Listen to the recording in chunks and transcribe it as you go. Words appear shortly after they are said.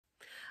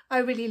I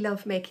really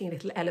love making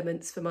little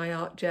elements for my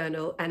art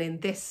journal, and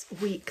in this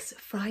week's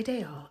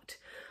Friday Art,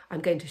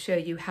 I'm going to show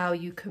you how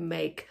you can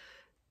make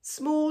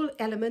small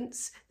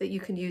elements that you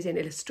can use in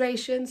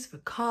illustrations for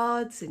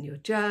cards in your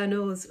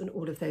journals and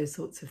all of those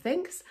sorts of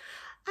things.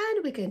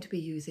 And we're going to be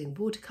using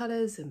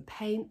watercolours and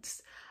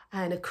paints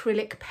and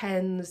acrylic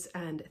pens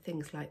and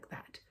things like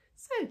that.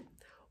 So,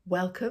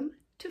 welcome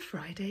to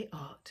Friday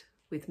Art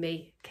with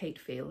me, Cate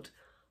Field,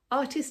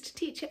 artist,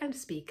 teacher and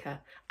speaker,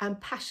 and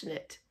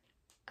passionate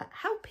at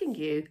helping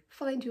you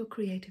find your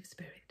creative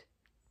spirit.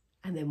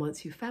 And then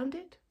once you've found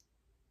it,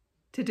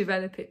 to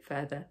develop it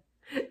further.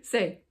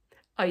 So,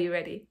 are you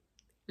ready?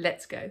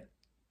 Let's go.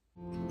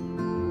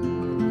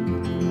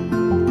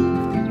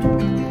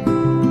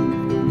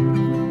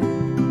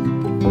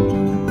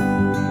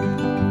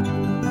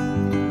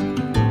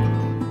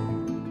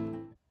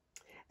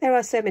 There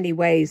are so many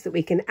ways that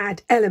we can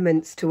add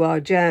elements to our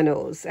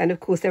journals, and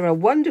of course there are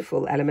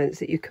wonderful elements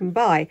that you can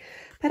buy,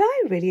 but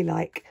I really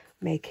like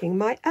making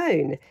my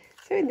own.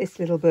 So in this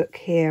little book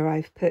here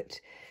I've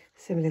put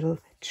some little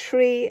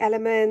tree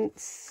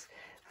elements.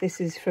 This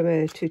is from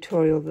a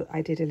tutorial that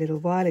I did a little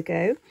while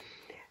ago.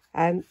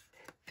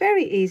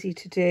 Very easy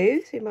to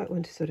do, so you might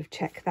want to sort of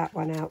check that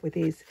one out with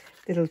these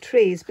little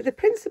trees, but the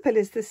principle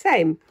is the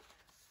same.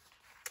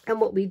 And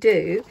what we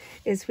do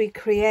is we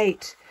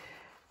create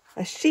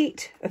a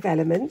sheet of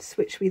elements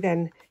which we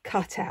then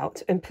cut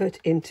out and put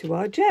into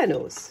our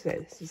journals. So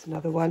this is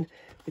another one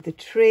with the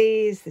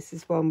trees, this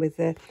is one with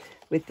the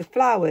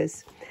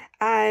flowers.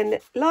 And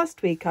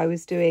last week I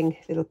was doing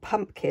little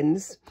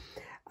pumpkins,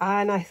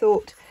 and I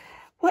thought,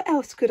 what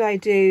else could I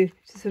do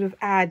to sort of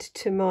add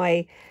to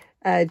my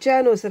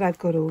journals that I've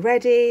got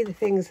already, the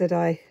things that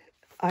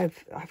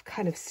I've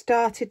kind of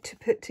started to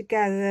put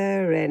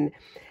together and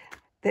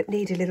that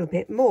need a little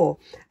bit more.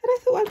 And I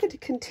thought I'm going to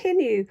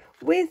continue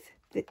with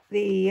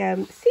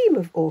the theme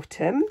of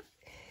autumn.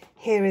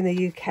 Here in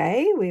the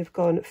UK, we've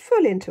gone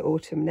full into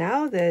autumn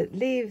now. The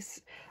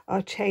leaves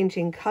are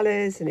changing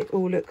colours and it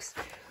all looks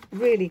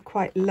really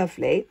quite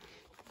lovely.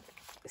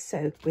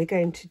 So we're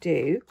going to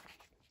do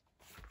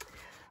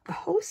a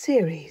whole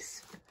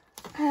series,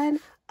 and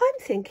I'm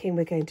thinking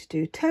we're going to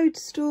do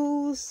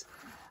toadstools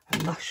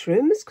and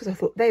mushrooms because I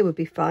thought they would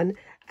be fun,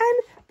 and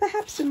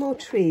perhaps some more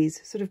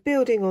trees, sort of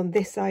building on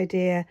this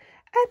idea,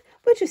 and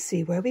we'll just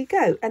see where we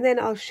go. And then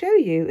I'll show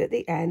you at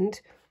the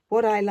end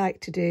what I like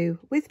to do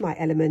with my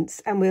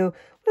elements, and we'll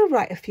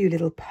write a few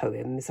little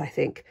poems, I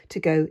think,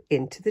 to go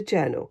into the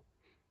journal.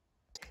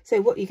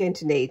 So what you're going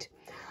to need,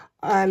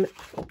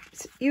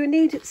 you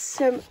need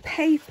some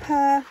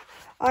paper.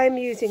 I'm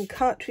using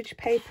cartridge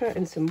paper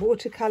and some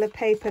watercolour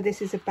paper.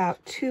 This is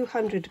about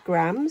 200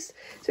 grams,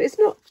 so it's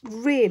not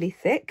really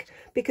thick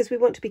because we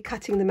want to be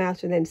cutting them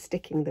out and then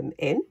sticking them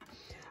in.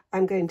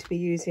 I'm going to be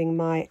using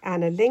my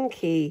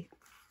Acrylic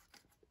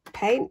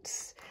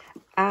paints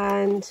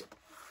and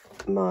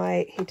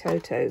my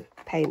Hitoto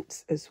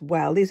paints as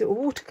well. These are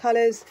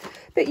watercolours,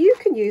 but you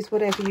can use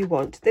whatever you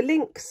want. The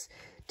links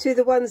to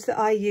the ones that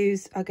I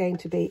use are going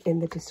to be in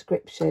the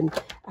description,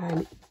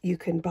 and you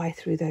can buy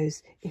through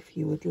those if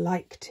you would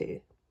like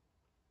to.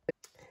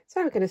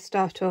 So I'm going to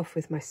start off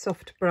with my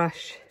soft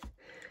brush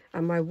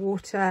and my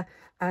water,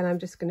 and I'm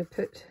just going to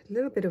put a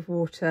little bit of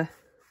water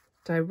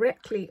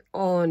directly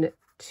on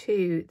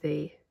to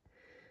the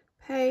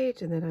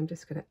page, and then I'm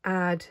just going to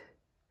add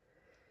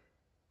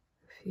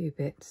a few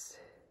bits.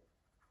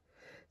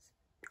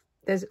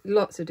 There's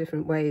lots of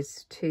different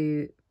ways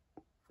to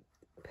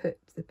put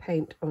the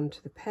paint onto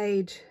the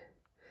page,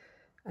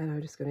 and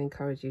I'm just going to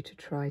encourage you to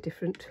try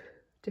different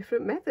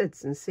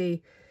methods and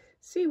see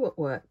what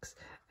works.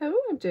 And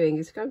what I'm doing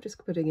is I'm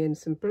just putting in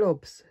some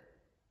blobs,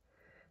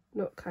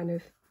 not kind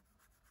of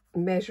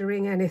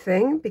measuring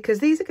anything, because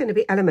these are going to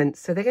be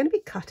elements, so they're going to be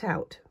cut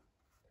out.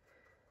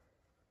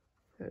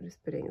 So I'm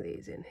just putting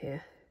these in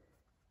here,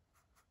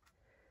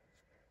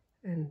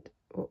 and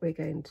what we're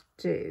going to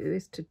do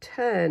is to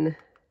turn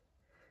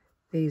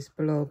these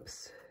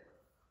blobs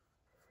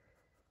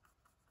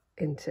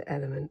into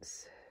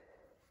elements.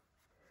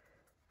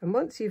 And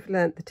once you've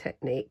learnt the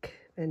technique,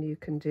 then you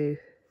can do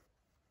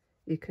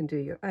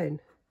your own.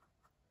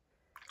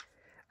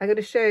 I'm going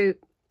to show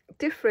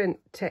different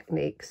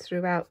techniques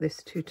throughout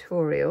this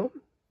tutorial,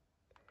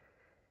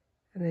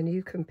 and then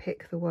you can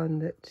pick the one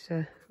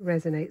that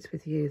resonates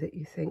with you, that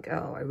you think,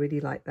 oh, I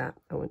really like that,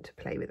 I want to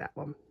play with that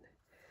one.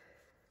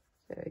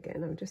 So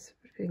again, I'm just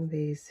putting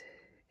these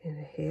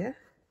in here.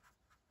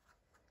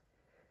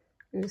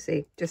 You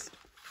see, just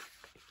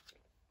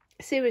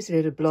a series of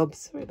little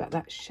blobs. Sorry about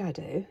that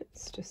shadow.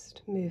 Let's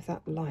just move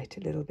that light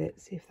a little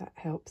bit, see if that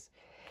helps.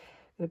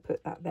 I'm going to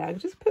put that there. I'll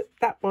just put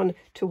that one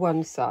to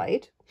one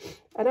side,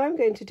 and I'm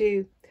going to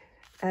do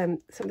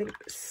something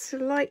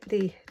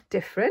slightly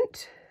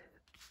different,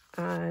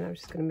 and I'm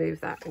just going to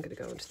move that. I'm going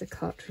to go onto the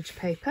cartridge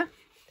paper.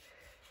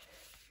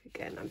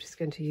 Again, I'm just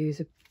going to use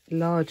a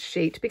large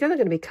sheet because I'm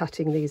going to be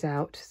cutting these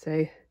out,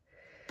 so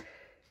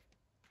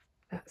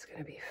that's going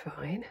to be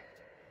fine.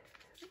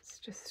 Let's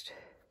just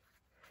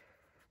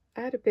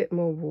add a bit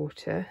more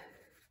water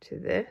to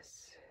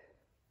this.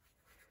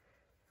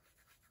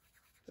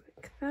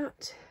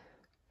 that.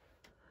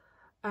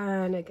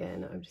 And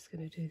again, I'm just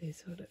going to do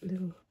these sort of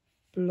little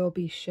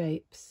blobby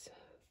shapes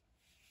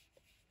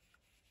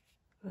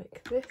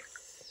like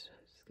this.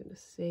 I'm just going to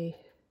see.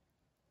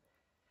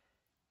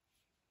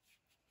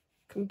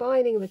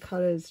 Combining the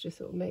colours just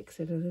sort of makes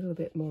it a little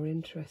bit more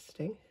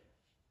interesting.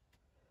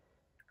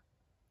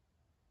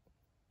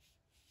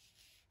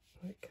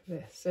 Like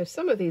this. So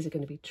some of these are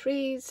going to be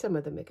trees, some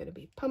of them are going to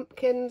be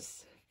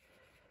pumpkins,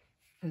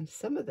 and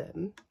some of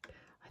them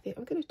I think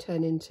I'm going to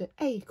turn into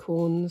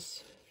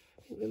acorns.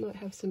 I think we might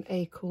have some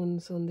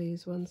acorns on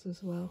these ones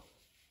as well.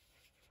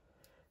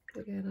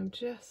 Again, I'm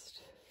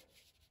just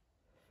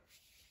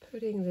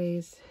putting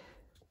these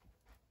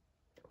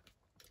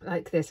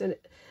like this, and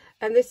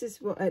this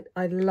is what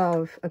I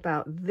love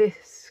about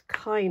this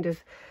kind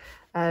of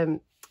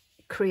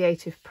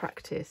creative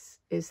practice,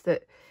 is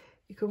that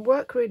you can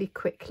work really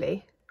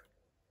quickly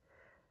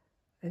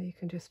and you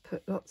can just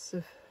put lots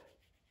of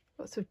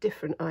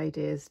different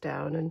ideas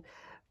down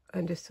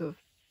and just sort of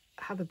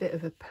have a bit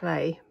of a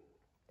play.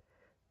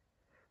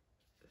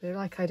 So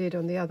like I did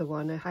on the other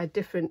one, I had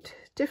different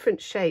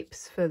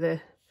shapes for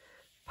the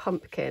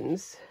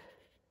pumpkins,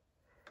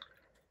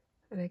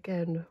 and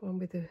again one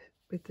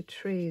with the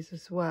trees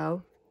as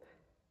well.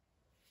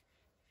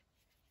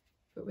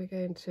 But we're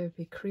going to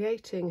be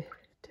creating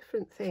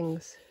different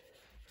things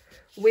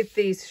with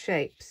these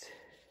shapes,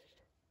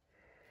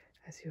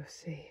 as you'll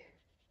see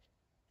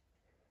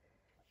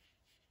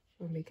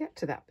when we get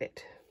to that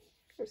bit.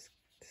 Let's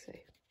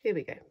see. Here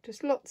we go.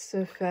 Just lots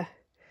of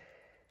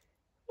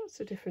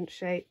different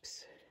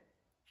shapes.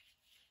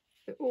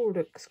 It all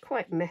looks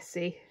quite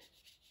messy,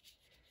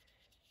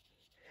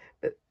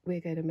 but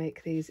we're going to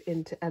make these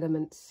into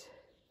elements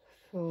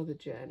for the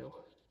journal.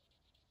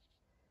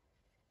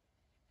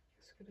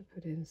 Just going to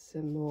put in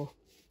some more.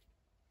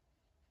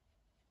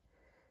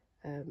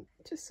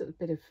 Just sort of a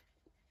bit of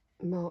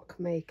mark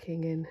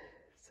making in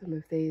some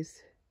of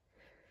these,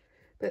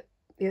 but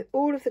yeah,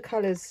 all of the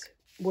colours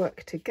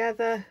work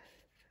together,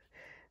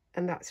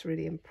 and that's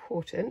really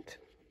important.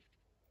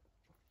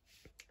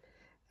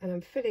 And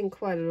I'm filling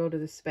quite a lot of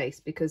the space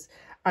because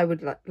I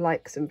would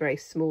like some very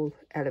small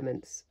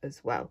elements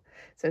as well.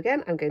 So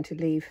again, I'm going to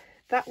leave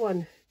that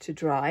one to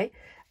dry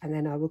and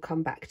then I will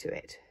come back to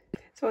it.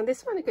 So on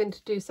this one, I'm going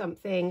to do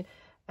something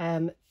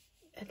a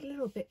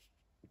little bit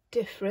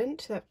different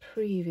to that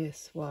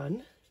previous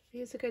one.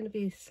 These are going to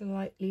be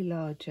slightly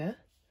larger,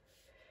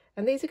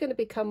 and these are going to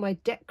become my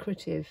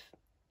decorative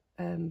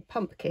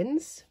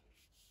pumpkins,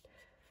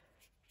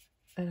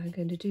 and I'm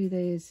going to do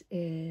these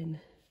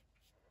in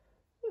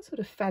sort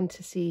of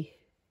fantasy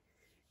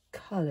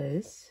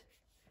colours.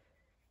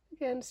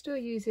 Again, still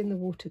using the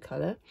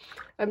watercolour.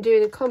 I'm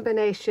doing a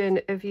combination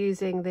of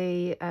using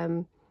the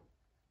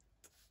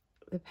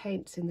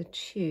paints in the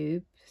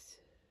tubes,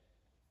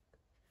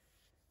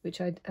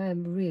 which I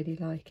am really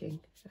liking.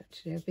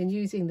 Actually, I've been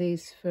using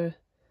these for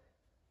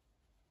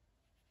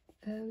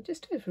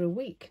just over a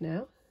week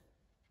now.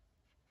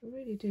 I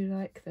really do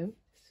like them.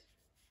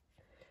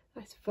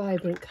 Nice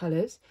vibrant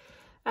colours.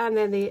 And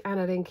then the Aen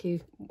Art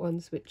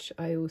ones, which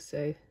I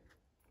also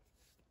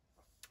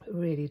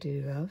really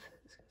do love.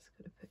 Just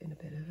going to put in a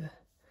bit of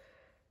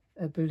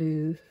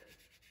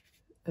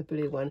a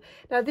blue one.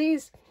 Now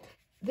these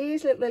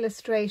little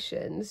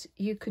illustrations,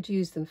 you could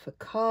use them for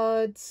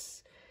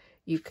cards.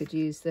 You could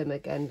use them,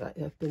 again, like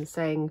I've been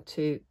saying,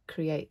 to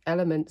create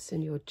elements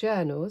in your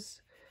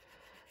journals.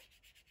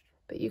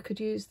 But you could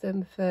use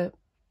them for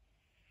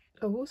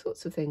all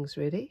sorts of things,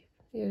 really.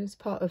 You know, as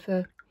part of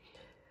an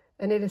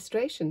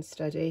illustration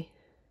study.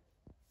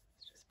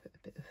 Let's just put a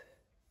bit of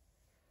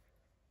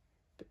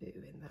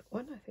blue in that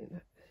one. I think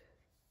that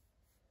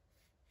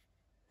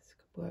this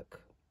could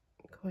work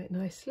quite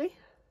nicely.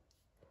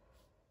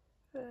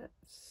 And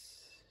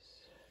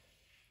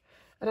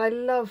I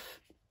love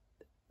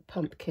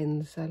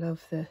pumpkins. I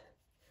love the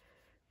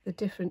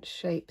different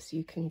shapes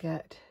you can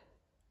get.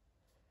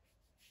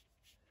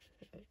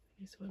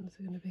 These ones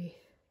are going to be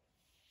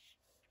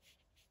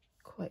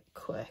quite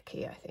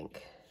quirky, I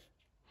think.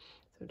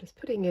 So I'm just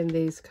putting in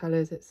these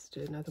colours. Let's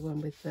do another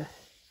one with the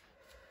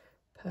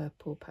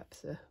purple,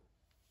 perhaps a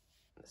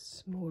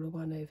smaller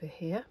one over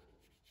here.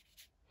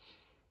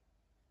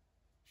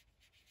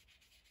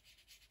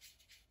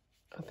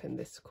 Up in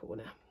this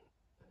corner.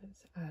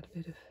 Let's add a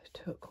bit of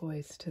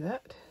turquoise to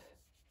that.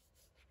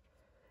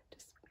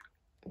 Just,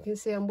 you can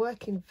see I'm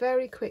working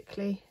very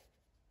quickly,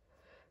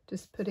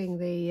 just putting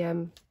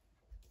the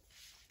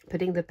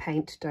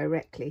paint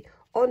directly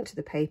onto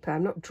the paper.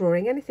 I'm not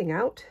drawing anything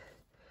out.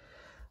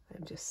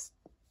 I'm just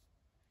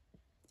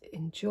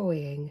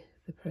enjoying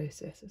the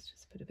process. Let's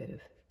just put a bit of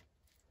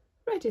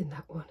red in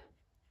that one.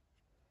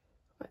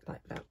 Quite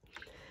like that.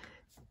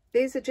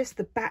 These are just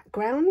the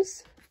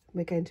backgrounds.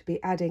 We're going to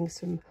be adding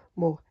some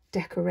more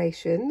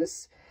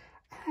decorations,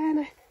 and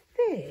I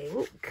think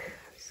I'm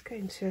just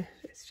going to,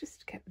 let's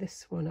just get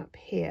this one up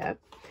here,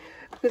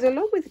 because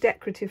along with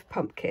decorative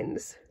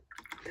pumpkins,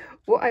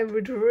 what I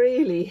would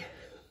really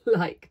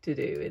like to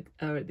do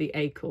are the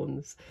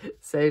acorns.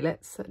 So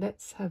let's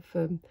have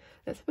a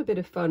bit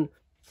of fun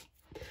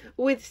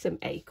with some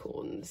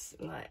acorns.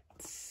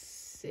 Let's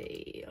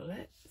see,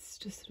 let's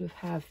just sort of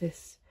have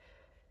this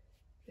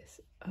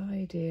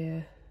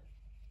idea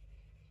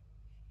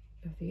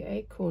of the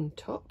acorn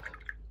top.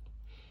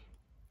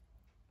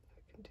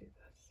 I can do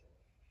this.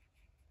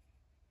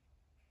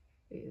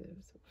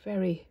 These are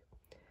very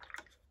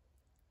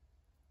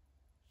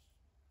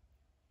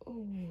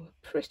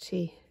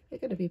pretty. They're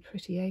going to be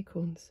pretty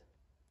acorns.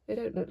 They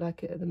don't look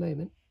like it at the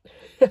moment,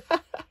 but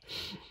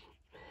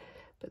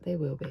they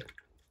will be.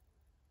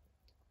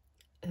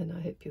 And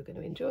I hope you're going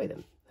to enjoy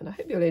them, and I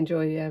hope you'll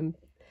enjoy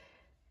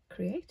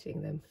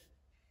creating them.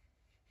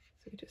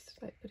 So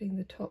just like putting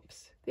the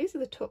tops, these are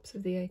the tops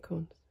of the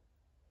acorns.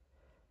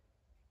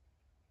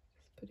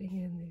 Just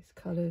putting in these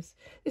colours.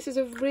 This is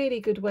a really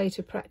good way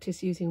to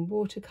practice using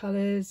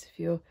watercolours. If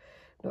you're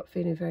not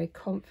feeling very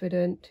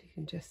confident, you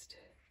can just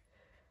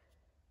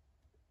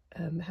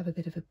have a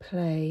bit of a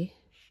play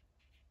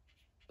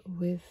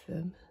with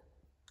them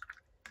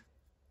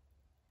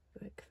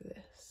like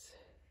this.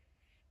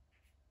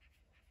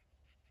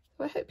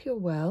 So I hope you're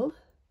well.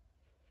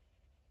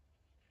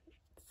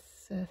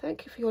 So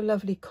thank you for your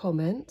lovely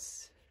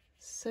comments.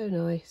 So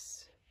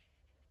nice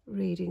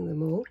reading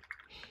them all.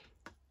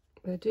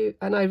 I do,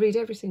 and I read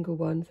every single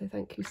one, so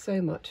thank you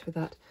so much for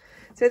that.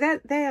 So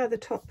they are the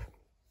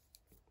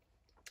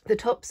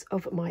tops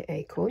of my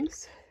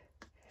acorns.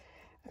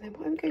 And then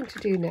what I'm going to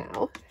do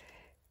now,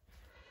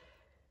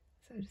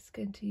 so I'm just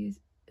going to use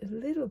a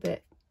little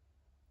bit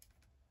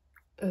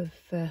of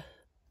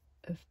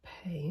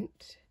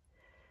paint,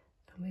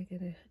 and we're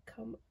going to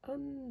come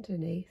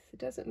underneath. It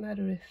doesn't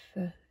matter if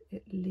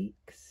it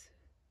leaks.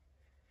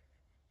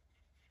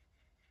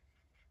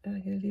 And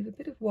I'm going to leave a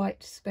bit of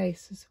white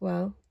space as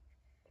well,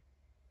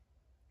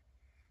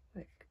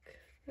 like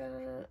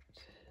that.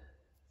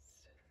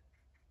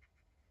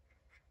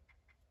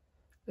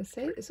 I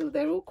say so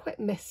they're all quite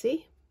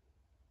messy,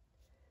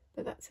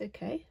 but that's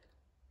okay.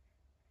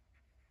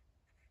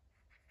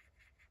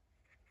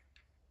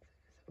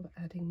 So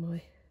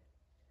adding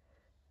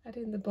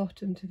the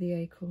bottom to the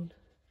acorn.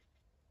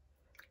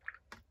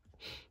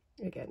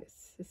 Again,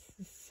 it's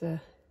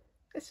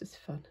just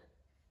fun,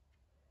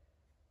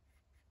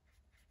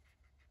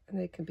 and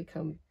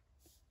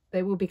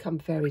they will become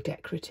very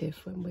decorative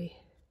when we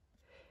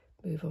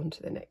move on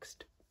to the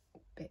next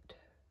bit.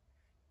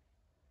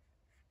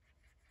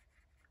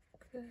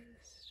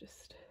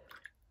 Just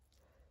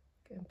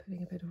again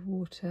putting a bit of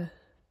water,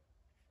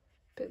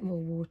 a bit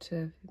more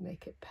water,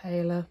 make it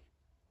paler.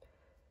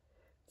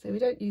 So we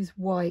don't use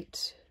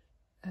white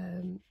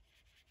in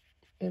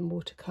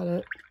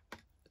watercolour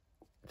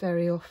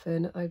very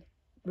often. I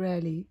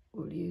rarely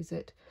will use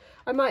it.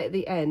 I might at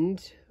the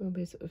end when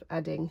we're sort of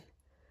adding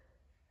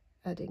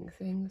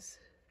things,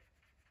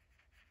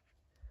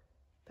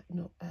 but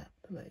not at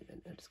the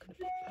moment. I'm just going to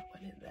put that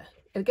one in there.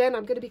 Again,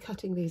 I'm going to be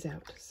cutting these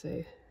out, so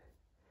I'm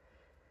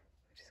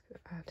just going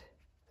to add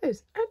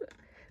those.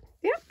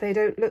 Yeah, they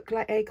don't look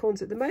like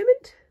acorns at the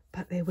moment,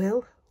 but they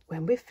will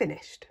when we've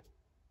finished.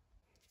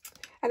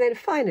 And then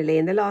finally,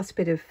 in the last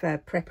bit of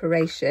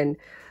preparation,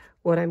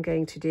 what I'm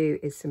going to do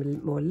is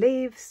some more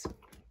leaves.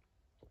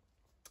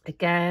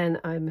 Again,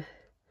 I'm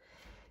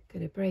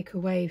going to break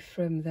away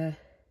from the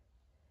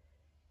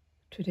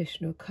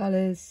traditional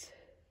colours.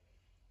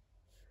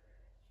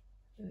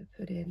 I'm going to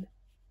put in,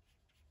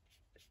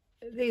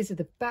 these are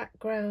the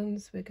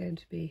backgrounds. We're going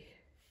to be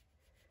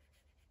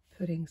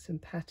putting some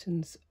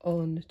patterns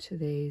on to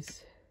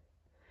these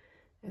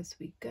as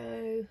we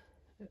go.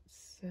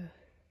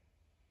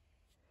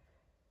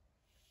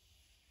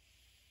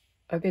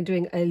 I've been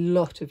doing a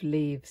lot of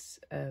leaves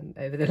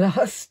over the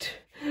last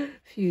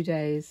few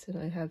days,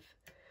 and I have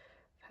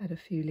had a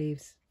few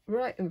leaves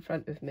right in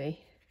front of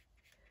me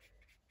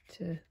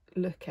to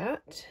look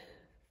at.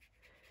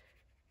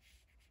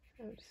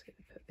 So I'm just going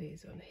to put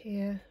these on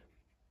here.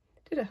 I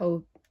did a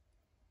whole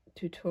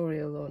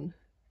tutorial on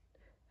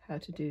how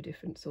to do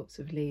different sorts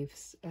of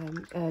leaves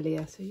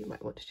earlier, so you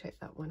might want to check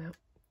that one out.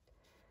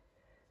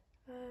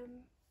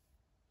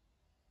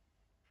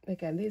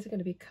 Again, these are going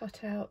to be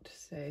cut out,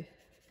 so it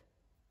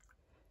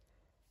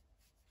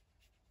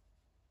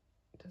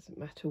doesn't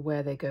matter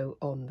where they go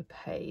on the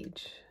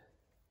page.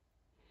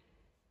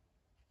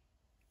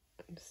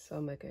 And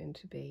some are going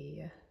to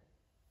be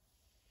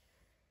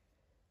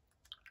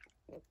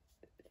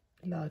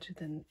larger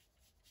than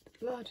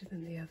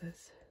the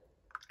others.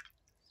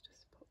 Let's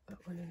just pop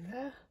that one in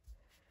there.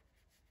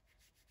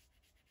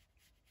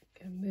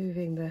 Again,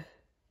 moving the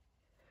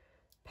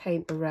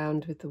paint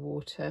around with the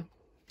water,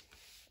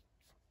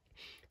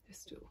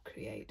 just to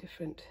create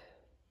different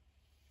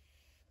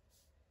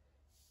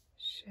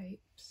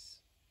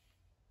shapes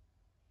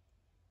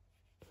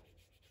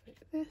like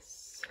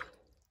this.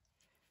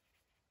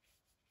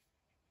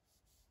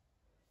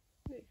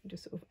 You can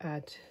just sort of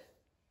add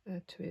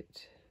to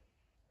it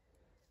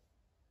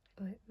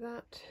like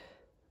that.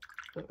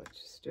 Oh,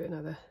 let's just do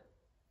another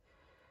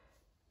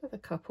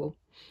couple.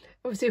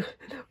 Obviously,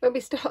 when we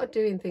start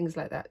doing things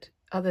like that,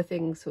 other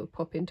things sort of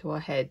pop into our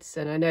heads.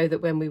 And I know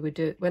that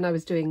when I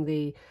was doing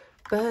the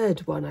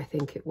bird one, I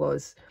think it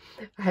was.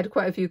 I had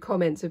quite a few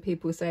comments of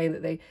people saying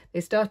that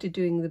they started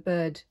doing the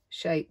bird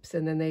shapes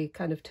and then they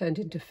kind of turned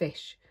into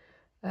fish,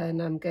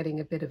 and I'm getting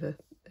a bit of a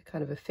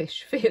kind of a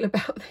fish feel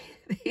about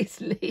these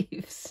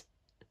leaves,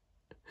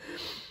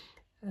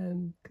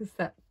 because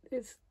that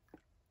is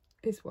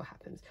what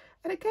happens.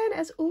 And again,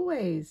 as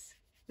always,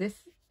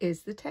 this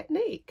is the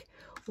technique.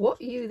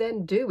 What you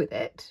then do with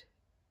it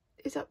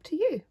is up to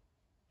you.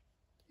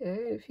 You know,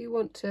 if you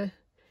want to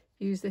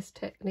use this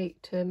technique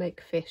to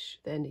make fish,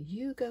 then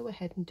you go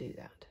ahead and do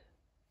that,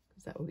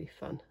 because that will be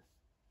fun,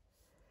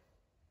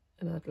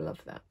 and I'd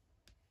love that.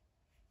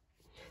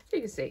 So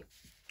you can see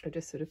I'm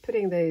just sort of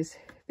putting these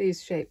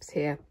shapes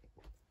here,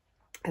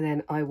 and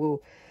then I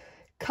will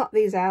cut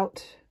these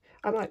out.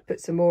 I might put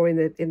some more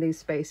in these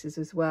spaces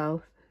as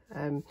well,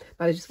 but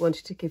I just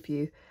wanted to give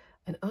you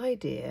an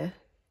idea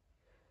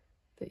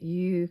that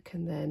you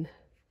can then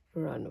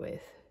run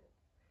with.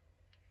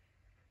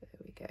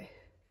 There we go.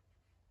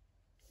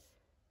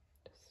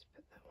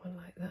 One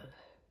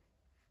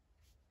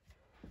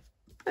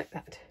like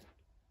that.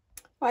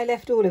 I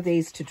left all of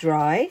these to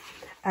dry,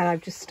 and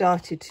I've just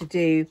started to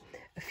do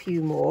a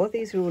few more.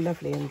 These are all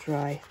lovely and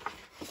dry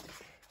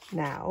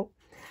now,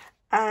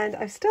 and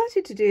I've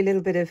started to do a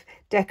little bit of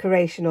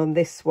decoration on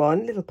this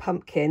one, little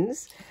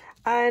pumpkins,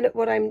 and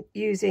what I'm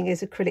using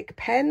is acrylic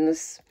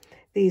pens.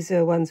 These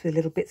are ones with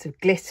little bits of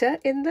glitter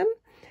in them.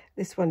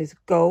 This one is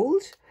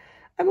gold.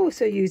 I'm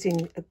also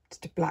using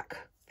just a black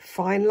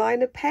fine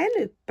liner pen.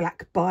 A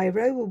black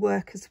biro will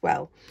work as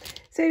well.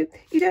 So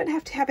you don't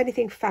have to have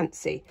anything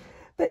fancy,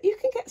 but you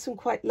can get some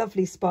quite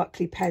lovely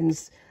sparkly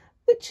pens,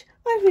 which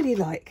I really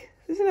like.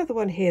 There's another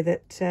one here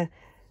that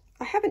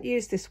I haven't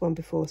used this one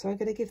before, so I'm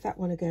going to give that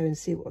one a go and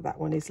see what that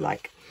one is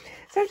like.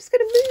 So I'm just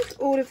going to move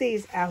all of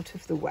these out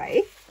of the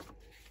way.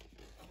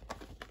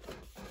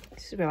 I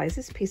just realised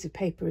this piece of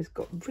paper has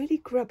got really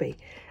grubby.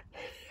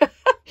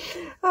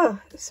 Oh,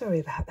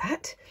 sorry about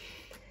that.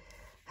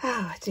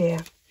 Oh dear.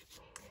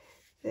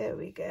 There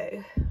we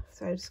go.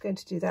 So I'm just going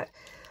to do that.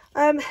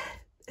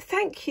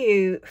 Thank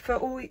you for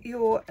all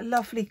your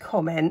lovely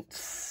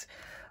comments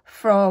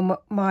from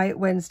my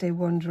Wednesday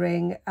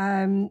wandering.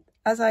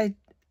 As I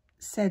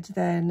said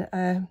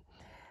then,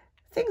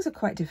 things are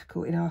quite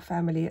difficult in our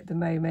family at the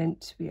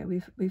moment. Yeah,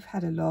 we've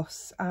had a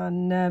loss,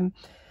 and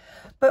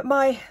but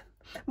my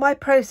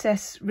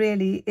process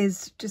really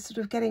is just sort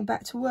of getting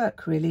back to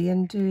work really,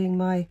 and doing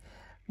my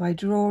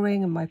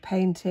drawing and my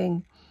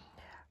painting.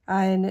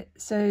 And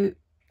so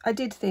I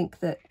did think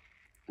that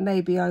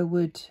maybe I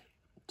would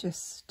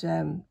just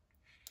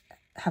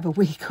have a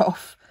week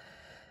off,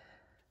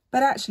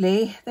 but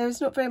actually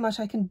there's not very much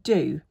I can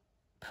do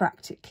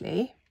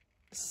practically,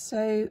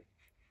 so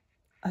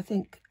I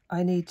think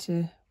I need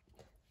to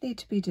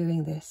be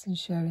doing this and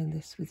sharing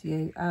this with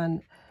you,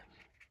 and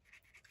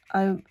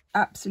I'm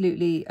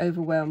absolutely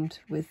overwhelmed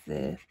with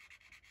the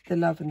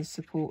love and the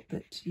support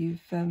that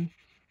you've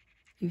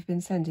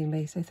been sending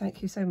me, so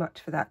thank you so much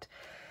for that.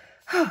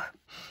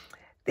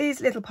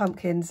 These little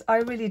pumpkins, I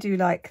really do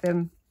like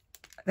them.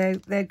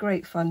 They're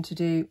great fun to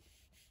do.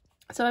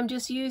 So I'm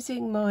just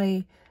using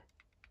my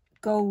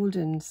gold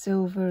and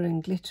silver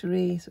and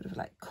glittery, sort of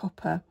like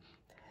copper,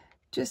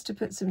 just to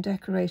put some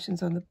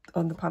decorations on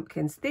the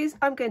pumpkins. These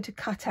I'm going to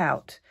cut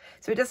out,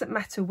 so it doesn't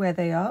matter where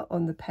they are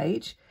on the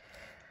page.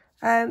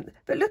 But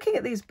looking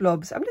at these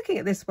blobs, I'm looking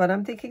at this one,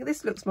 I'm thinking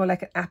this looks more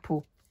like an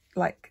apple,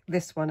 like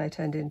this one I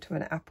turned into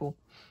an apple.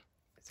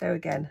 So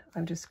again,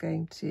 I'm just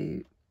going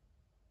to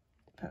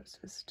perhaps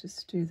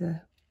just do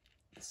the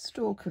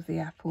stalk of the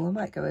apple. I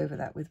might go over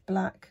that with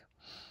black,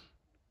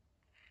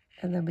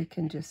 and then we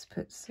can just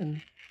put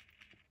some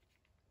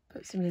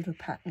little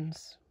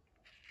patterns.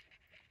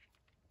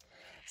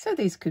 So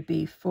these could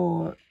be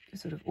for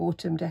sort of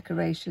autumn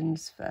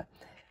decorations, for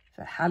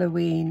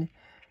Halloween,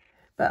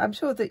 but I'm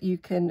sure that you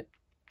can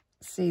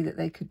see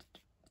that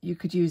you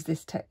could use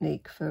this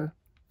technique for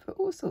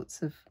all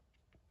sorts of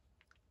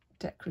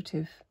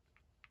decorative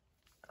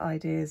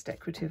ideas,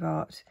 decorative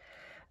art.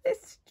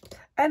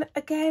 And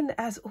again,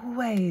 as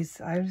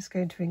always, I'm just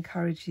going to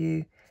encourage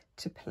you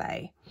to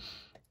play.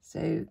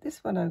 So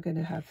this one I'm going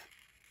to have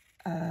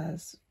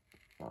as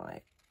my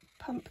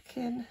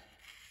pumpkin.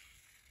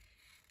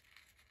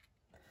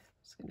 I'm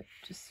just going to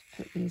just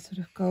put these sort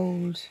of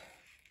gold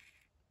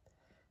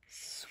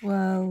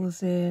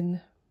swirls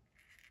in.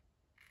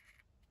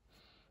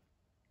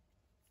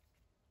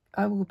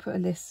 I will put a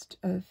list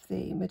of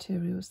the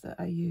materials that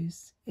I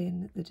use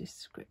in the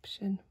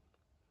description.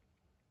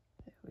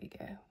 There we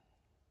go.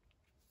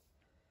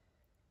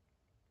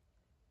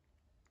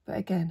 But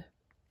again,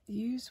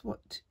 use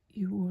what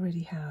you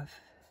already have.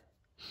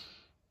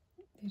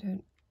 You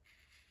don't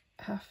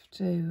have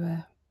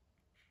to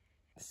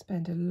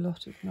spend a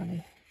lot of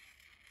money.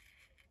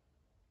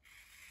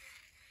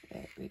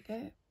 There we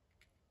go.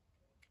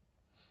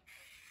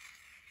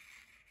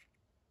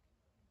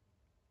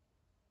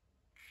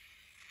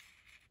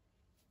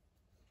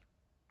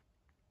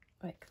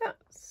 Like that,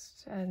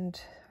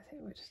 and I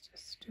think we'll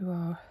just do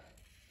our,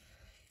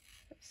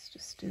 let's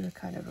just do a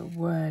kind of a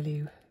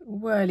whirly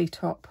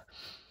top,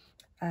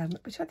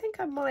 which I think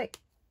I might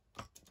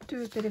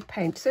do a bit of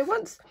paint. So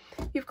once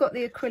you've got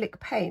the acrylic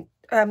paint,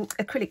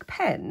 acrylic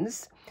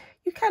pens,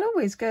 you can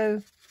always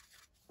go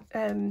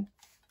over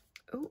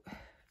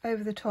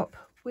the top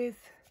with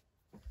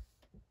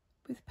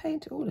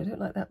paint. Oh, I don't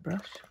like that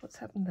brush. What's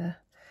happened there?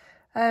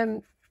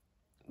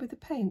 With the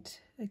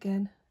paint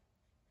again,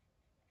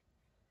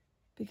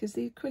 because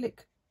the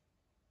acrylic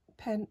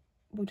pen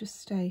will just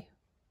stay,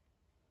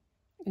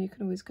 and you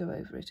can always go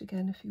over it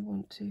again if you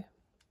want to.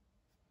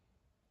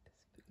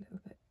 Just put a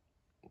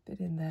little bit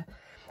in there.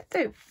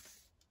 So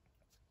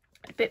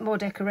a bit more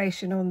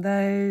decoration on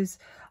those.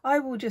 I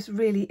will just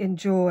really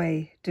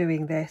enjoy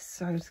doing this.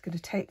 So I'm just going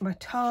to take my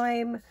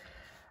time,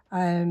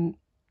 but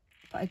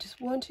I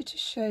just wanted to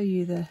show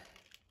you the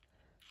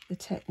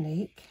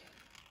technique,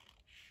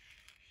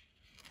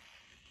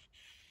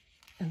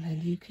 and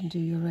then you can do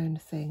your own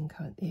thing,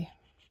 can't you?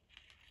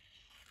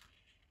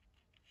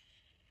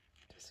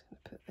 Just going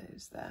to put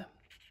those there.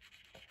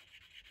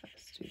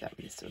 Let's do that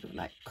with this sort of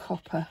like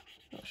copper.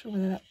 Not sure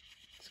whether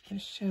that's going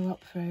to show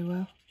up very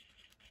well.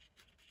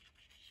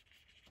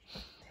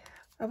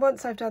 And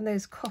once I've done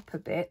those copper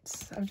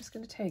bits, I'm just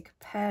going to take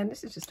a pen.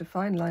 This is just a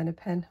fine liner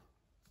pen,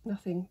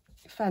 nothing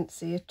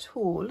fancy at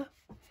all.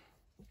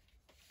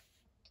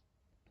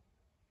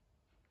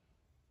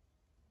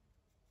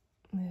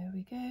 There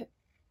we go.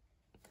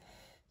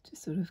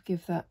 Just sort of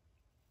give that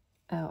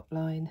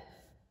outline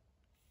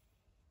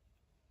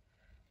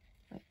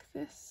like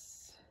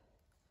this.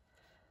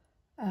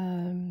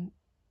 And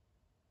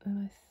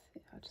I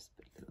think I'll just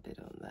put a little bit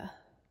on there.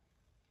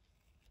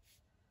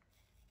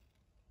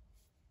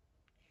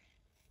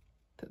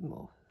 Put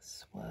more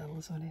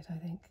swirls on it, I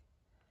think.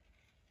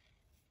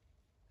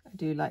 I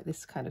do like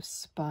this kind of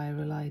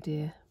spiral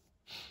idea.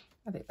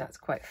 I think that's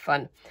quite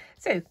fun.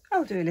 So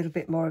I'll do a little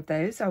bit more of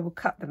those. I will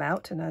cut them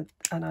out and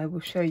I will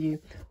show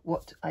you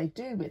what I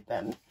do with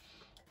them.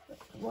 But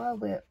while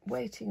we're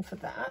waiting for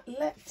that,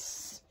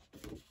 let's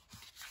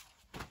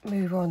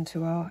move on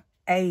to our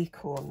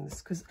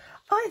acorns, because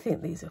I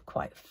think these are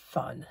quite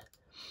fun.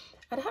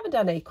 And I haven't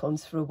done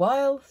acorns for a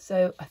while,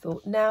 so I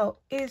thought now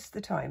is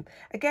the time.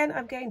 Again,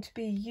 I'm going to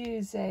be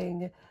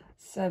using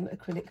some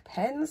acrylic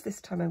pens.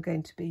 This time I'm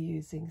going to be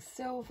using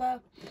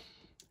silver,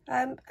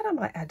 and I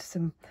might add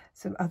some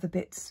other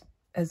bits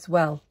as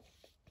well.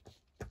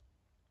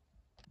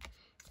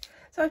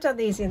 So I've done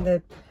these in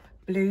the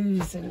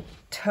blues and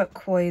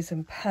turquoise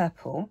and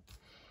purple.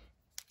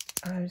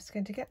 I'm just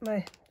going to get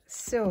my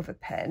silver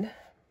pen,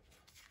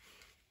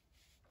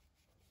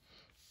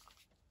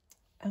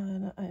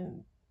 and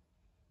I'm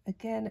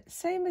again,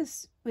 same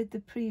as with the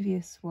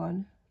previous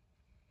one,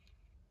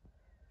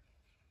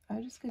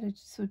 I'm just going to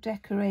sort of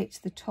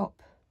decorate the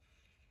top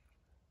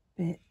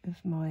bit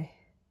of my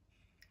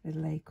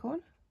little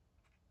acorn.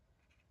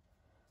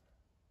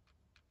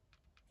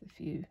 A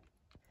few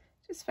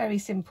just very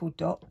simple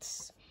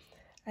dots,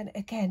 and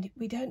again,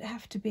 we don't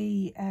have to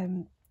be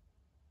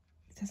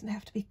it doesn't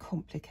have to be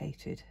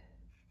complicated.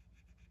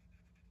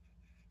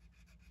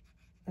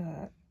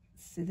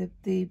 So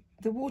the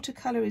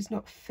watercolour is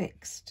not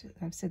fixed.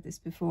 I've said this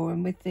before,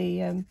 and with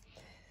the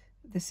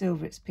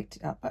silver, it's picked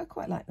it up. But I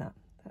quite like that.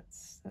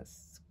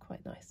 That's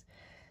quite nice.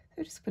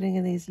 So just putting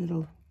in these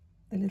the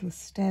little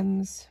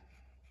stems.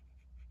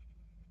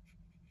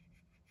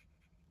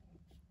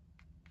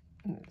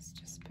 And let's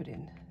just put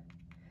in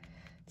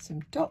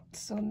some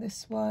dots on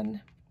this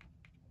one.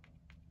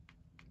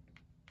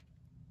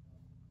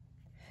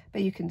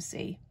 But you can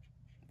see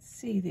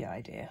the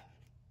idea.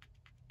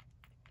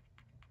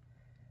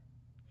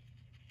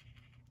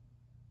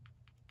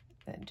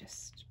 Then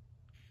just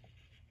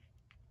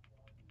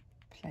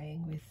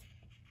playing with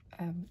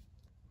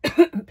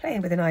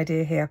playing with an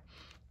idea here,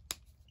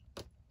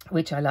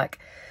 which I like.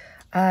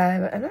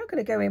 And I'm going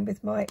to go in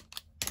with my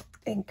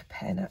ink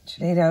pen.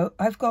 Actually, no,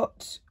 I've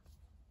got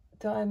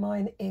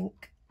Diamine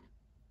ink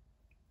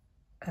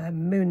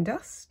Moon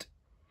Dust.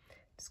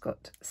 It's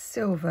got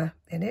silver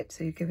in it,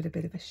 so you give it a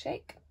bit of a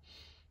shake,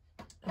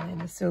 and then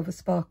the silver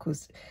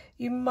sparkles.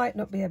 You might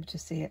not be able to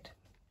see it,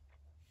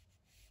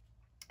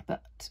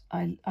 but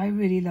I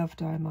really love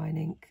Diamine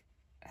ink.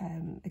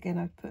 Again,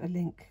 I've put a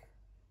link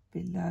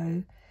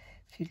below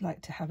if you'd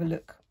like to have a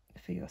look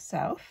for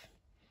yourself.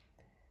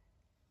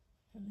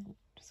 And I'm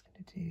just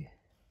going to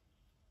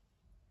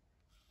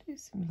do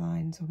some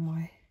lines on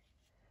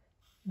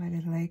my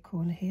little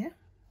acorn here.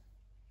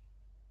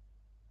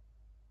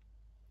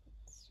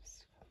 Let's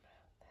just come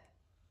around there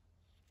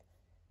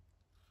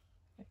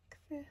like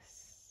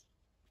this.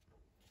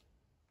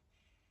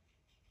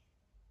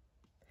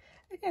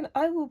 Again,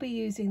 I will be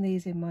using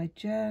these in my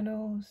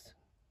journals.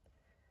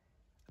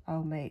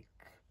 I'll make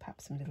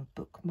perhaps some little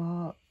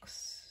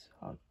bookmarks.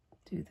 I'll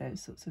do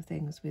those sorts of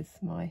things with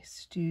my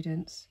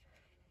students.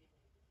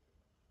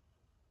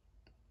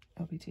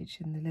 I'll be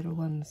teaching the little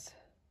ones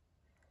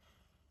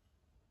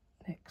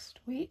next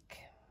week,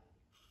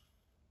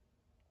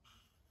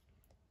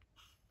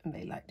 and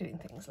they like doing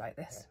things like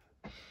this.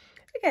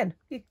 Again,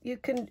 you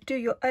can do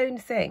your own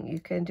thing. You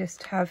can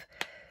just have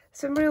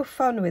some real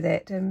fun with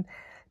it and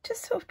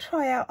just sort of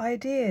try out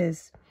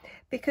ideas.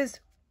 because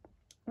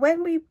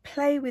when we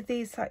play with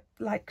these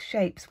like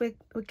shapes, we're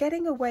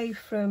getting away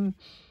from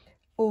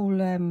all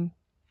kind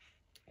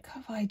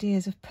of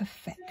ideas of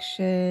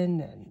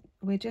perfection, and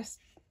we're just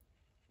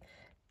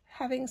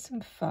having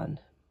some fun.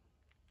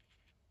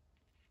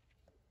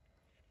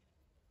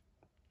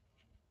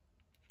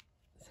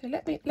 So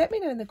let me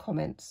know in the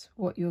comments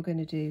what you're going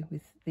to do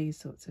with these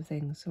sorts of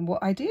things and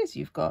what ideas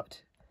you've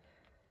got.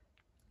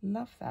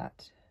 Love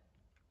that.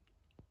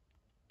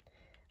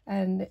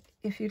 And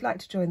if you'd like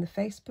to join the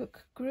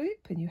Facebook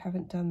group and you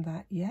haven't done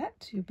that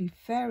yet, you'll be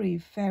very,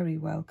 very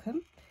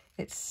welcome.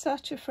 It's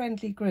such a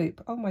friendly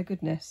group. Oh my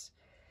goodness.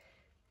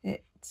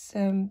 It's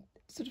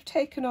sort of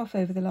taken off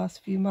over the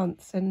last few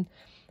months, and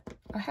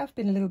I have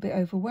been a little bit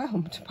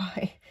overwhelmed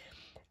by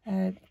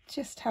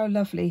just how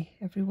lovely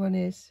everyone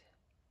is.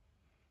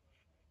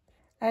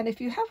 And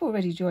if you have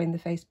already joined the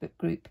Facebook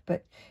group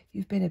but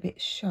you've been a bit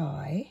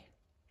shy,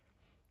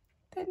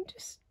 then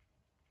just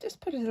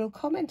put a little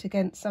comment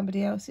against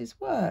somebody else's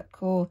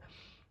work, or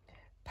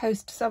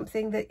post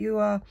something that you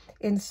are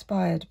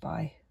inspired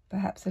by,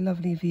 perhaps a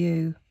lovely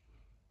view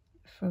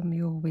from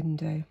your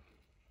window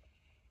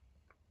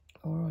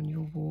or on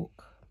your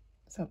walk,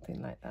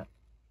 something like that.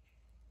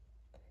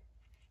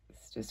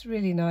 It's just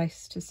really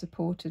nice to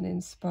support and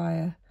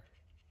inspire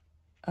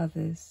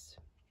others.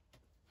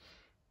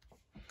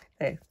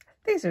 So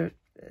these are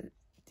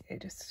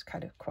just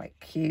kind of quite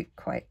cute,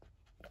 quite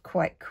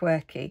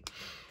quirky.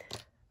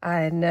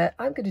 And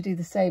I'm going to do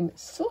the same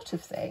sort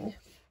of thing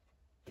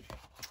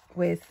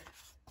with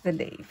the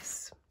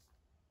leaves.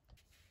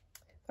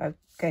 I'm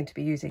going to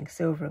be using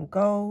silver and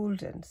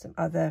gold and some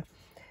other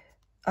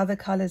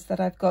colours that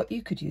I've got.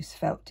 You could use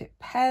felt tip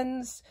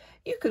pens.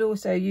 You could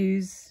also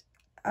use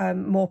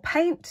more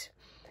paint,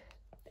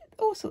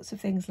 all sorts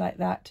of things like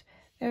that.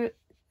 So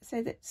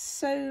there's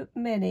so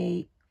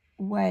many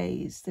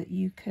ways that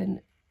you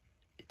can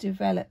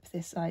develop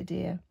this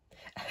idea.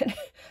 I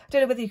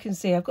don't know whether you can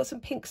see, I've got some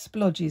pink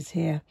splodges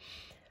here.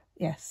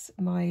 Yes,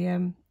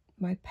 my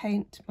my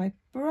paint, my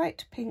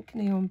bright pink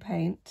neon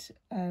paint,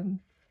 I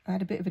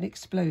had a bit of an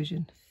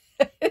explosion.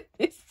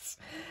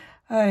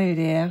 Oh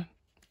dear,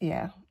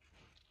 yeah,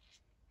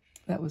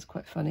 that was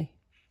quite funny.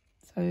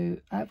 So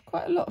I have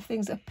quite a lot of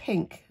things that are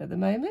pink at the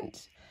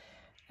moment,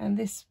 and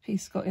this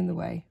piece got in the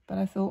way, but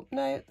I thought,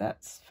 no,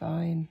 that's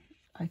fine,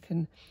 I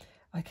can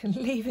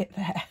leave it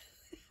there.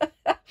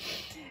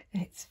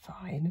 It's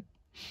fine.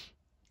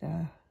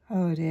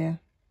 Oh dear.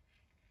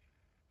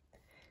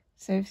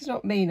 So if it's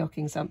not me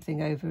knocking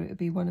something over, it would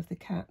be one of the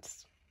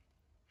cats.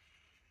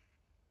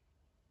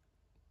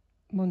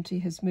 Monty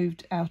has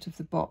moved out of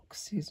the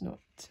box. He's not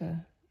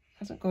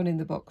hasn't gone in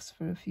the box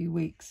for a few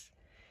weeks.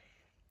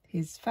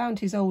 He's found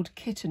his old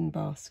kitten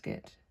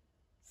basket.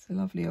 It's a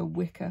lovely old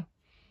wicker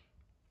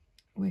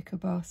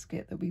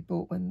basket that we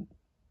bought when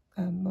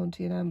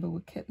Monty and Amber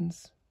were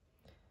kittens,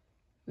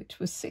 which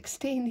was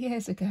 16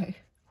 years ago.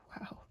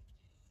 Wow.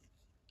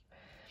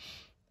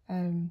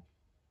 And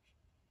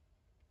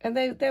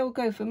they'll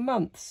go for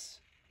months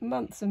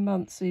and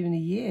months, even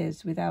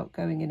years, without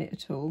going in it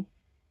at all,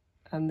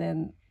 and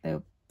then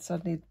they'll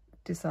suddenly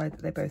decide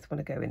that they both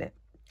want to go in it,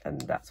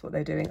 and that's what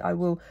they're doing. I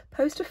will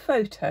post a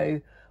photo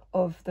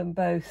of them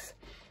both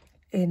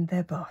in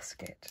their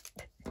basket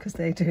because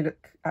they do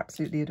look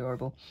absolutely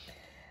adorable.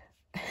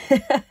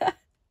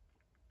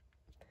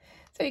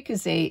 So you can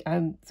see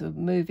I'm sort of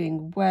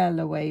moving well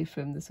away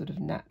from the sort of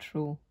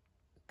natural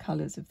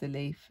colours of the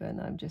leaf,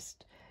 and I'm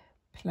just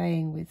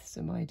playing with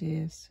some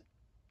ideas.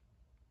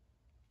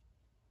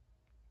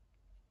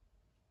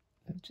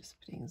 I'm just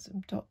putting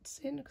some dots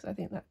in because I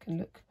think that can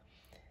look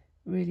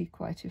really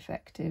quite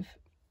effective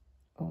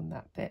on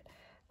that bit.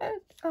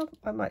 And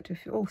I might do a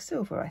few,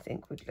 silver I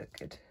think would look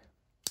good.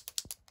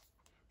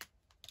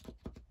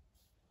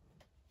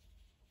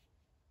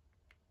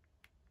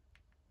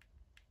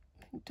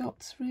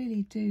 Dots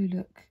really do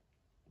look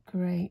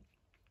great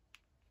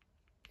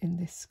in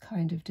this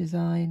kind of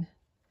design.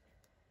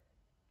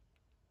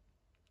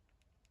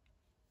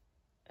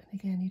 And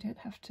again, you don't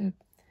have to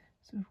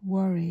sort of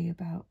worry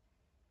about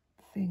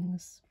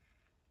things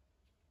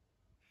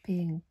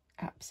being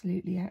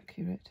absolutely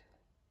accurate.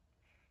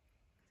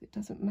 It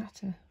doesn't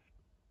matter.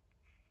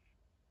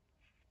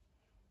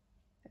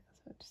 So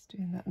I'm just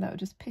doing that, and that will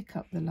just pick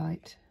up the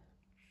light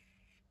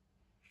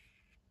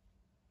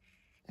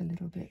a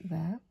little bit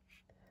there.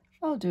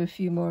 I'll do a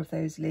few more of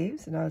those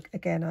leaves, and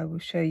again I will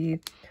show you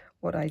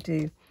what I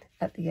do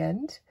at the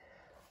end.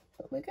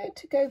 But we're going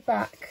to go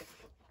back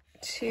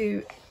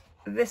to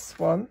this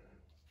one,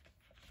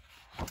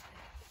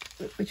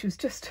 which was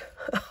just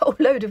a whole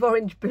load of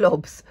orange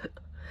blobs.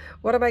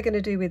 What am I going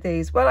to do with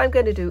these? Well, I'm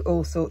going to do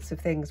all sorts of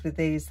things with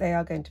these. They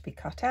are going to be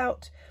cut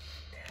out,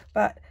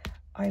 but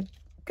I'm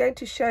going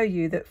to show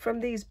you that from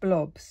these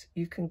blobs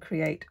you can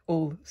create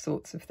all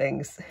sorts of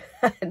things.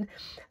 and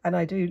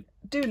I do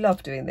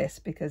love doing this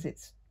because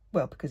it's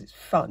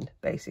fun,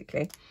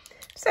 basically.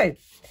 So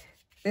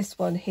this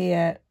one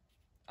here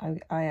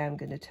I am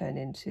going to turn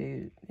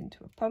into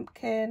a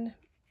pumpkin.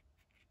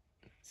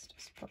 Let's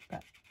just pop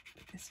that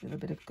with this little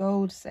bit of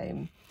gold,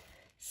 same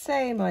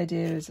Same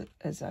idea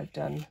as I've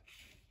done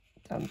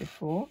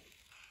before.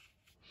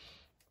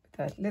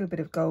 With a little bit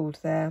of gold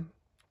there.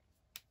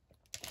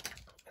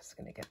 I'm just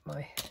going to get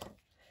my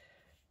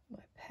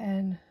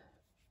pen.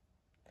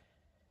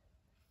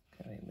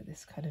 Go in with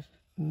this kind of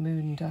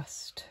moon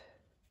dust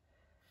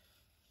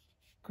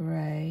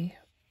grey.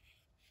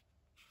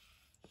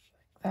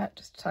 Like that,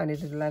 just a tiny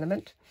little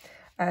element.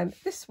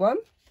 This one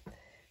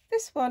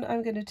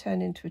I'm going to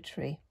turn into a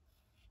tree.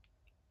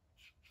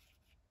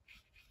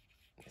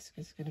 This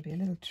is going to be a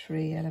little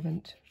tree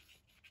element.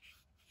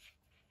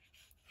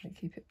 And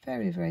keep it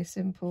very, very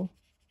simple.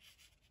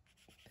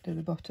 Bit at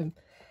the bottom.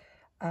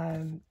 Yeah,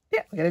 I'm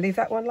going to leave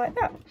that one like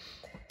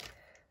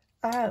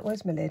that.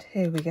 Where's my lid?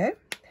 Here we go.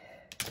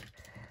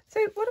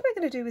 So what am I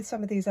going to do with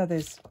some of these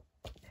others?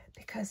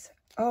 Because,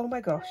 oh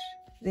my gosh,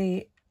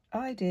 the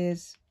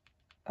ideas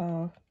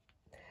are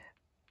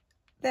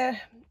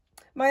there.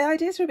 My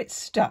ideas are a bit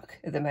stuck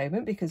at the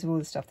moment because of all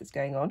the stuff that's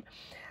going on.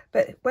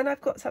 But when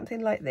I've got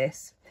something like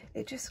this,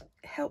 it just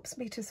helps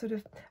me to sort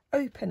of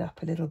open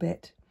up a little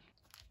bit.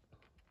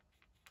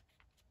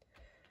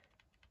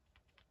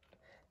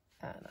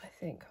 And I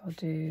think I'll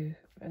do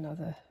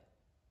another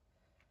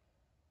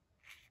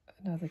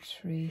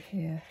tree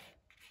here.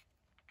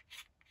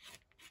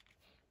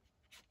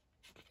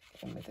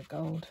 And with the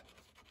gold.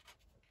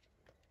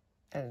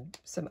 And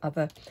some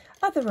other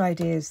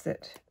ideas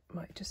that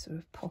might just sort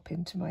of pop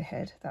into my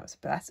head. That's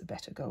a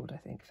better gold, I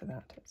think, for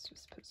that. Let's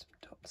just put some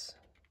dots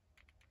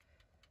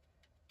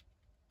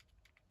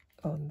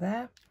on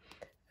there.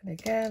 And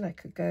again, I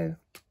could go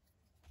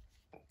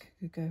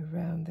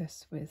around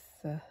this with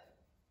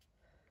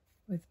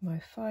my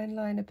fine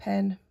liner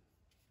pen.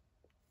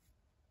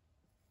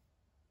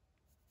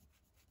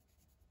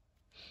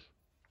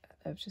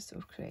 I've just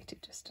sort of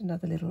created just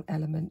another little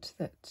element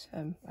that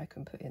I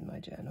can put in my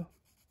journal,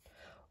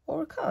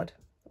 or a card,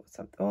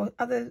 or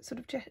other sort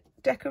of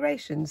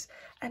decorations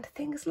and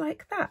things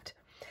like that.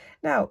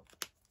 Now,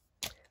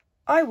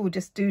 I will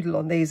just doodle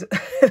on these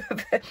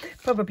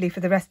probably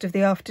for the rest of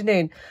the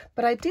afternoon,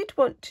 but I did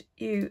want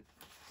you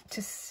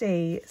to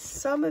see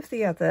some of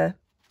the other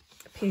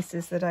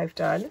pieces that I've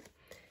done,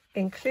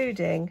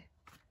 including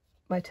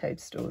my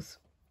toadstools,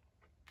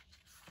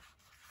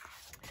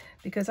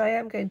 because I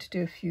am going to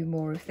do a few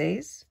more of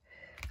these.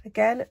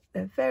 Again,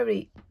 they're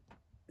very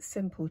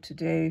simple to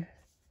do,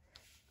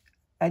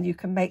 and you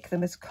can make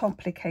them as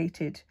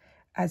complicated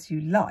as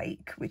you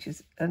like, which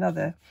is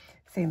another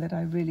thing that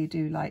I really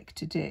do like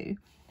to do.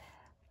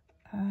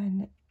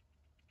 And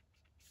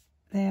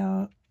they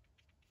are,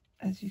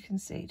 as you can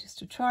see,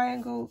 just a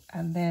triangle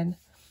and then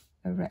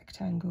a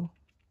rectangle,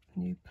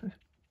 and you put,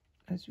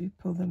 as we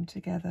pull them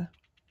together.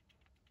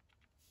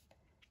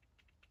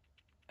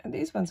 And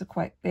these ones are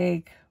quite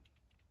big,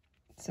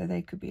 so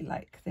they could be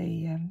like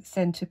the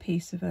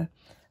centerpiece of a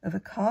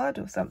card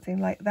or something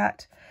like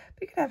that.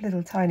 But you can have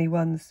little tiny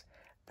ones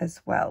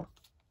as well.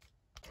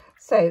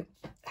 So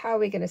how are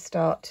we going to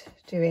start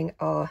doing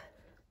our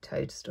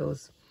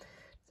toadstools?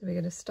 So we're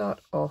going to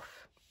start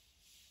off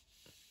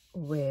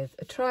with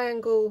a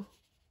triangle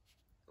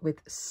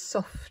with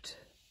soft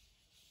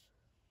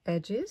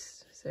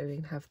edges, so we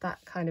can have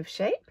that kind of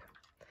shape.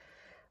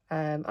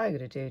 I'm going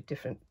to do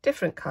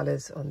different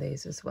colours on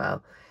these as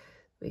well.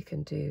 We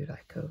can do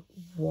like a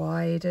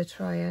wider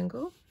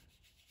triangle,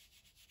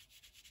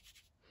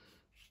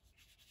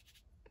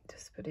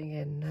 just putting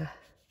in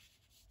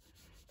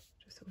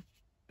just sort of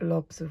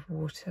blobs of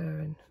water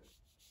and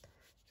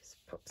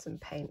just pop some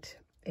paint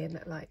in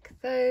like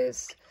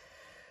those.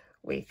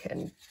 We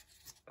can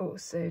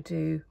also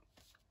do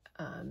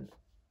kind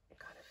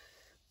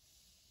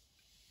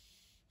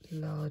of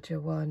larger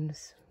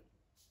ones,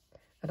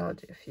 and I'll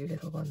do a few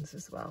little ones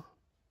as well.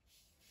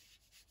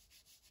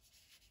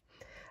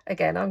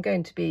 Again, I'm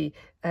going to be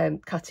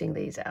cutting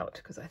these out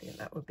because I think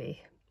that would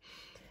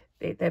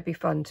they'd be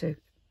fun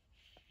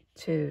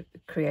to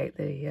create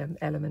the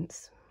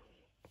elements.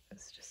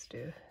 Let's just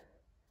do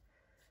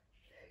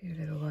a few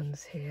little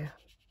ones here,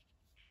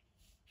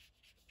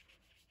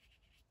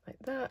 like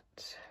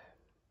that.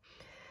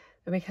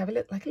 Then we have a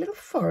little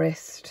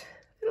forest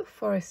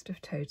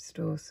of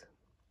toadstools.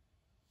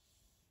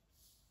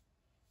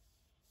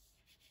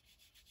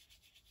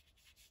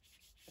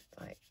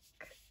 Like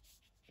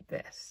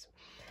this.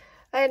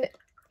 And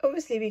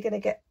obviously we're going to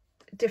get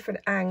different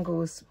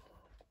angles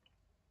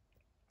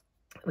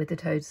with the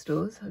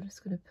toadstools. I'm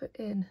just going to put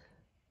in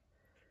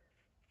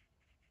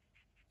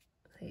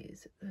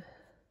these at the...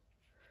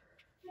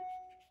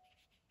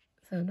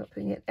 So I'm not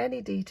putting in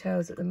any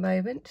details at the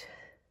moment.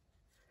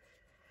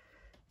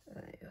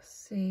 You'll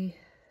see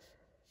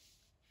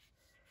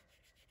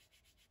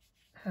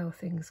how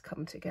things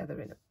come together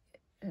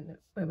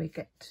when we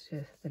get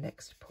to the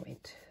next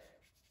point.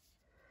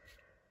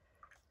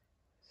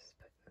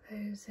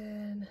 Those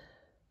in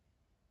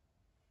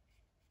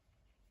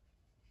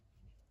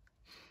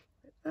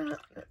like that.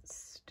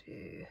 Let's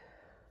do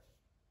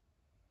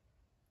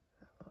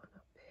that one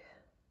up here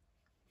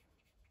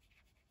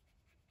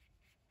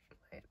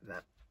like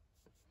that.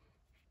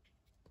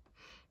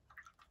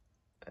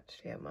 Actually,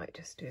 Actually, I might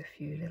just do a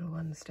few little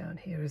ones down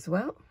here as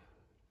well.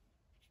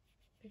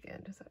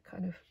 Again, does that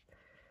kind of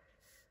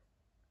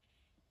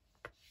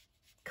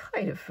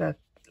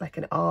like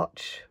an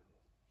arch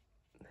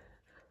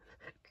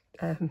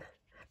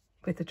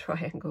with the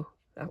triangle.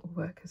 That will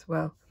work as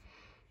well.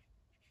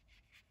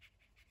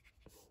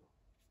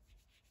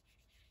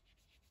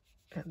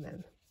 And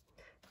then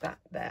that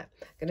there.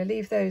 I'm going to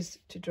leave those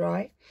to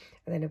dry,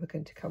 and then we're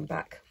going to come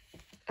back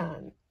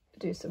and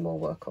do some more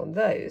work on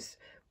those.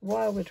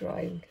 While we're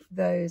drying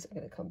those, I'm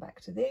going to come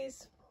back to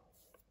these.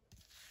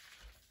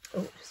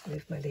 Oh, just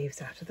move my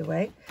leaves out of the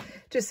way,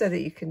 just so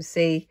that you can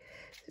see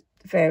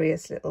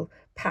various little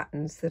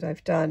patterns that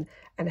I've done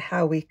and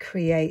how we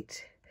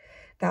create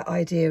that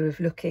idea of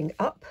looking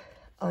up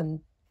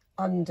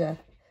under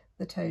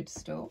the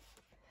toadstool.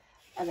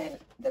 And then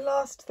the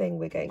last thing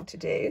we're going to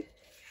do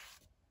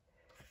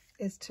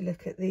is to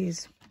look at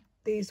these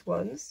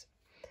ones,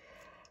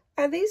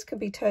 and these can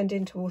be turned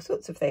into all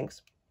sorts of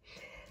things.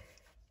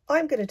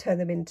 I'm going to turn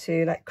them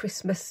into like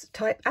Christmas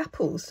type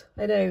apples.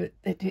 I know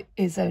that it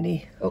is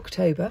only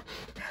October,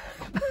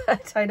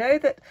 but I know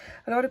that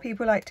a lot of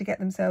people like to get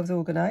themselves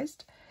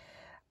organised.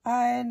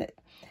 And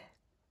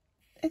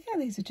again,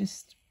 these are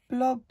just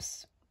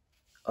blobs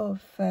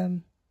of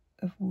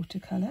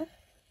watercolour,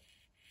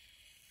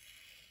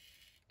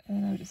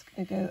 and I'm just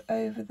going to go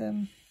over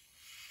them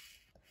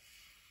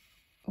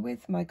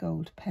with my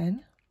gold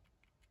pen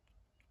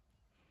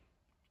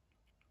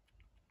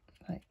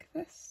like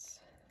this,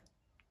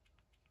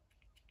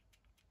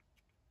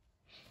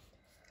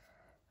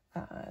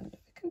 and we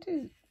can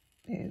do,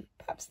 you know,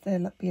 perhaps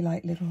they'll be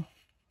like little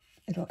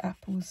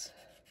apples.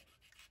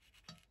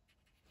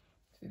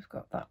 So we've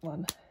got that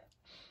one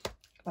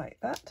like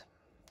that,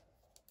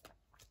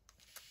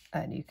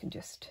 and you can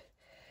just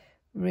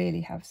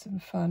really have some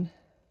fun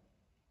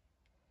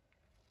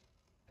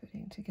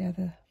putting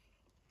together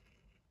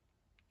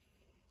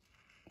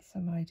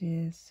some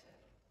ideas.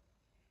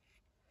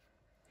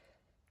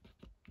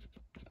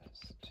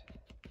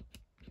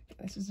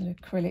 This is an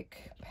acrylic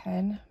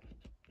pen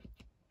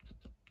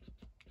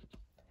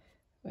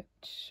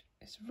which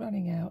is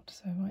running out,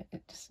 so I might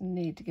just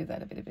need to give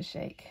that a bit of a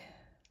shake.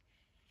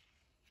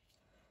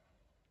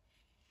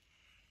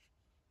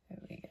 There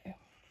we go.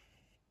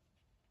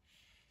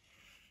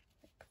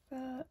 Like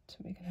that.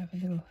 We can have a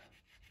little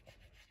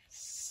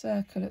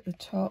circle at the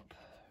top.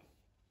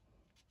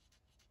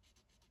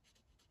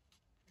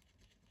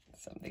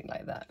 Something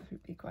like that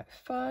would be quite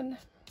fun.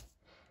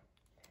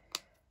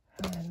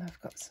 And I've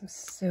got some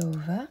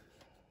silver.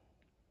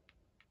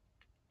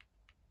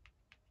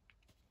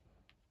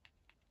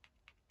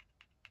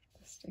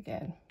 Just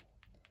again,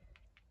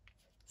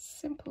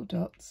 simple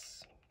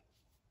dots.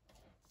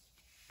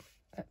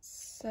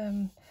 That's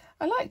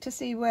I like to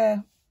see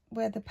where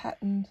the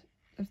pattern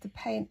of the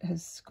paint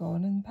has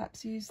gone, and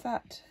perhaps use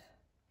that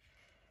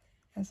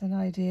as an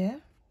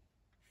idea.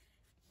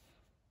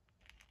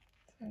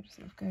 So I'm just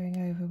sort of going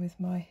over with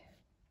my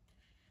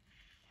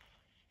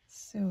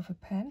silver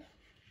pen,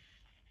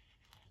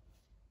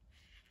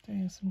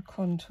 doing some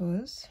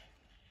contours.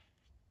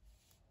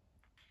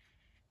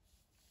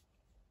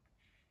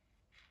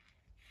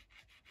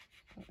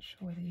 Not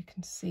sure whether you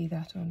can see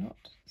that or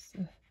not. It's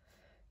the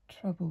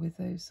trouble with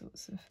those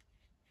sorts of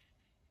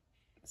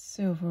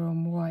silver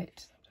on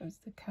white. Sometimes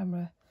the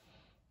camera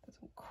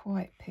doesn't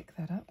quite pick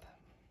that up.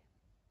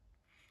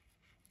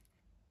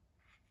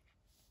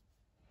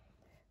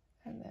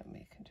 And then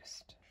we can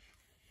just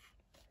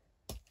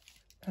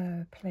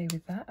play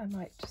with that. I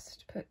might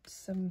just put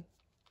some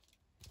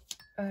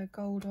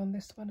gold on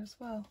this one as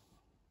well.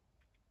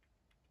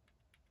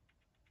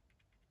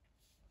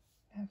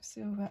 I have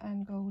silver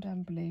and gold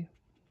and blue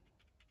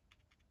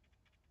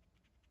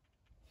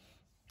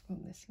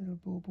on this little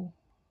bauble.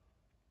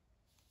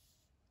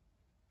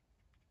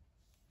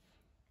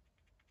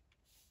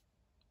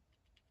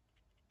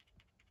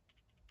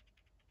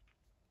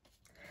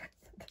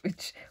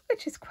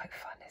 Which is quite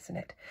fun, isn't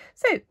it?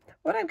 So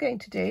what I'm going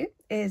to do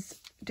is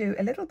do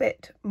a little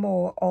bit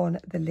more on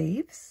the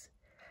leaves,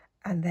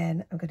 and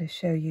then I'm going to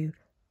show you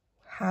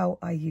how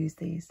I use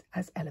these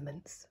as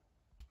elements.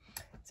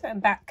 So I'm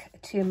back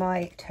to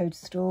my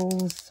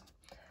toadstools,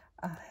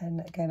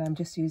 and again I'm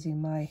just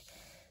using my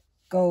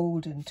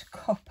gold and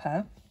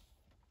copper,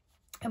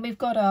 and we've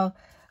got our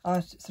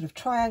sort of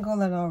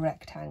triangle and our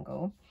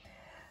rectangle.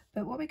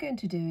 But what we're going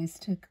to do is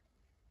to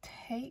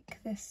take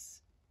this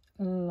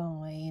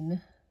line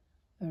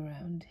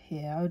around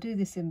here. I'll do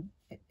this in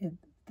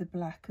the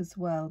black as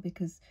well,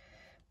 because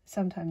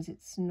sometimes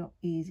it's not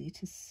easy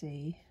to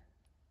see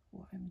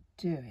what I'm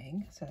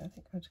doing. So I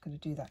think I'm just going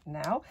to do that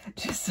now,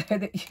 just so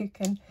that you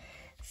can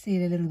see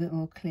it a little bit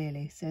more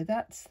clearly. So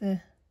that's the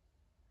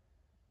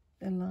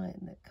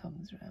line that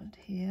comes around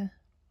here.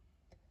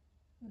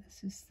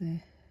 This is the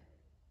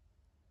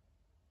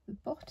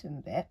bottom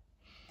bit,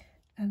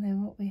 and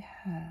then what we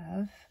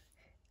have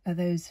are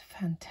those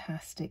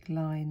fantastic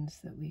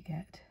lines that we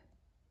get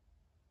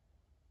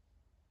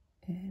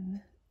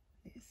in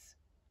these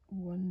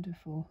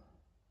wonderful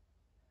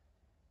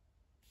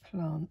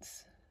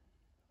plants,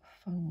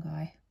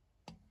 fungi.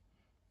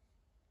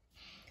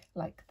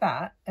 like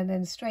that, and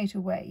then straight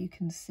away you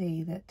can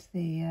see that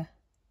the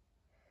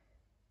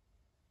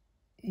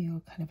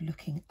you're kind of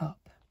looking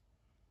up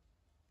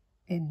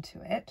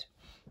into it.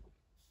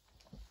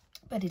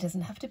 But it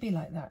doesn't have to be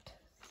like that.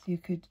 You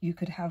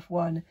could have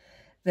one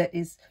that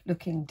is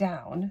looking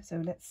down. So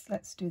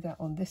let's do that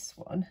on this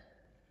one.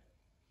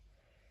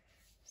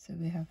 So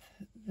we have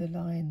the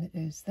line that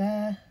goes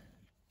there,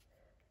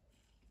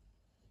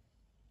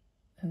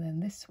 and then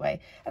this way,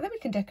 and then we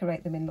can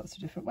decorate them in lots of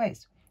different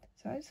ways.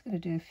 So I'm just going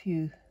to do a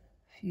few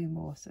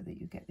more so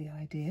that you get the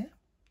idea.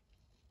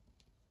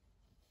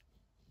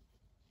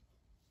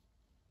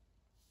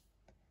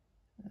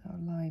 Our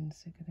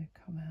lines are going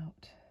to come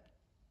out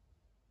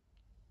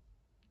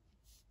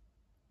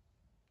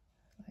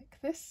like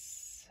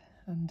this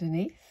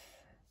underneath.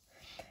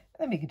 And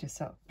then we can just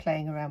start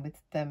playing around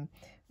with them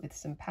with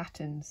some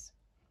patterns,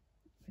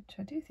 which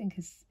I do think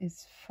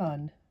is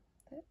fun.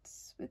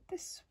 With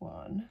this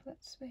one,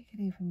 let's make it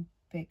even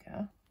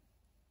bigger.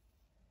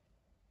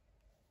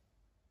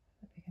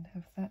 We can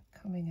have that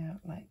coming out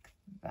like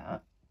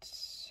that.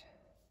 So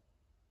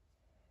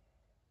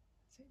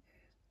it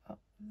goes up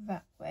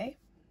that way,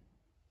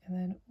 and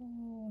then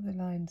all the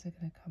lines are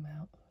going to come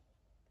out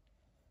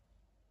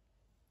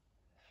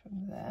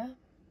from there.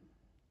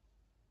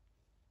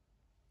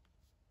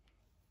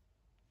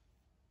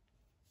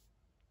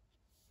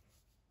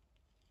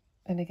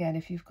 And again,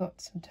 if you've got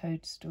some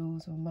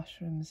toadstools or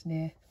mushrooms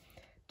near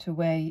to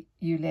where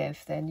you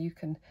live, then you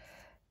can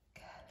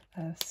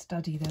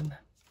study them,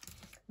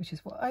 which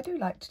is what I do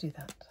like to do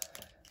that.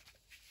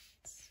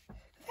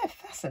 They're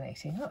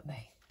fascinating, aren't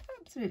they?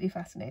 Absolutely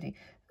fascinating.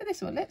 For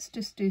this one, let's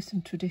just do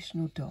some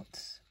traditional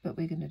dots, but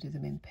we're going to do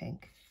them in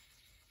pink.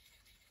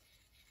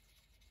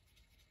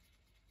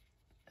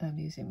 I'm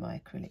using my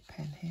acrylic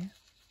pen here.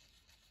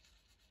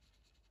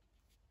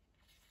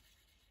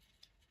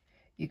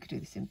 You could do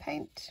this in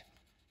paint.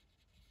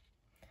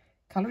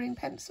 Colouring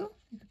pencil,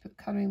 you could put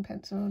colouring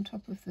pencil on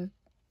top of the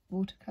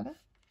watercolour.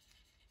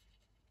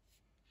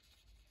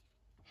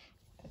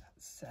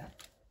 That's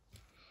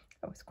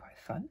always quite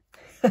fun.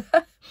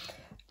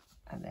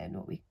 And then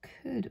what we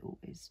could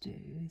always do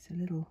is a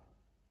little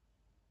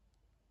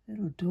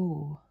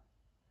door.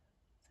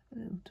 Let's have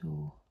a little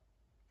door.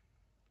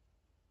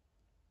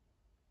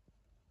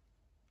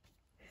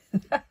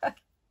 I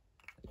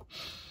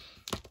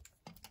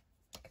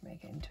can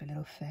make it into a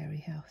little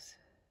fairy house.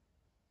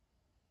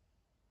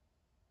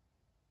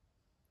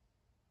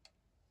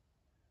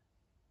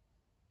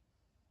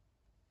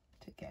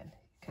 Again,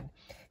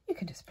 you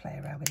can just play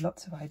around with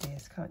lots of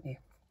ideas, can't you?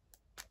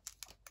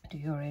 Do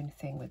your own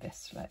thing with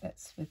this. Like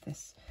with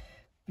this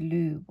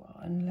blue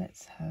one,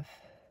 let's have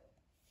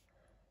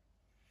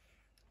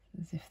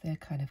as if they're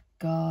kind of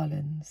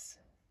garlands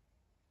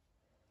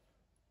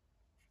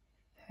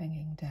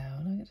hanging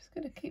down. I'm just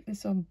going to keep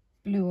this on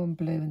blue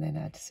and then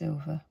add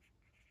silver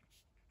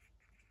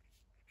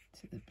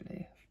to the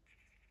blue.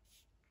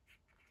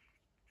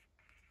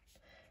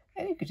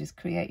 And you could just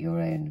create your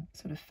own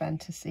sort of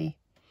fantasy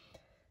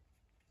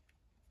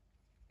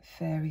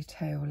fairy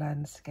tale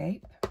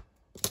landscape.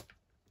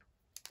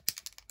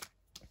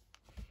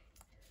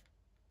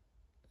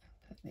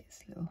 Put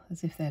these little,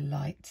 as if they're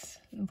lights,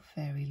 little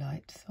fairy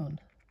lights on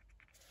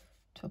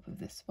top of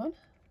this one.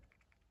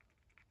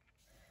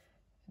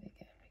 And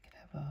again, we can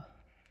have our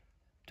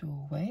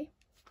doorway.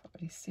 Can't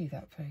really see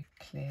that very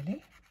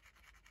clearly.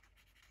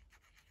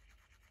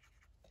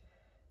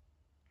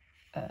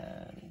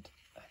 And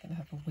I can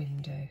have a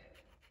window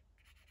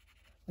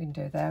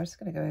there. I'm just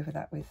going to go over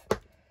that with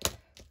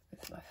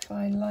my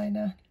fine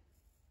liner.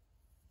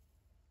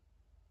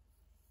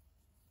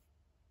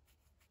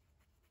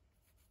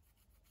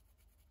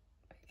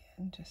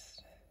 Again,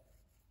 just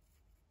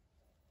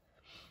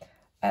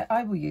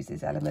I will use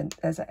these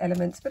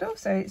elements, but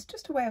also it's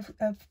just a way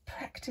of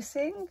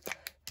practicing,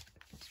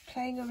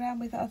 playing around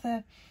with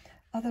other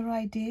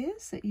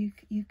ideas that you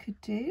could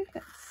do.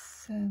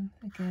 Let's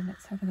again,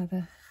 let's have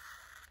another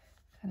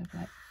kind of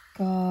like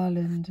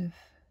garland of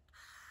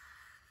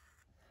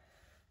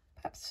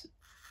perhaps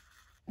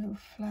little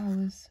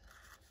flowers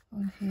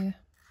on here.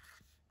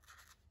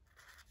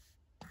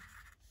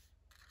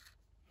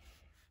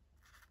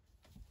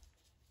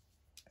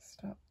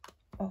 Start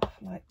off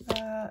like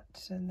that,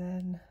 and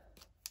then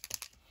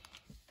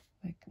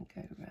I can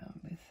go around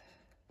with,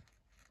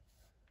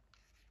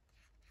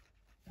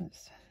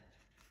 let's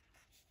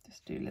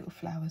just do little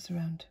flowers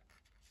around.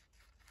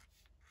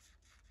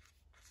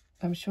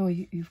 I'm sure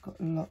you've got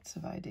lots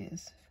of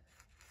ideas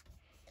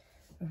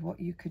of what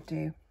you could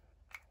do.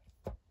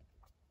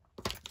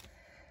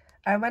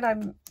 And when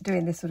I'm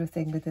doing this sort of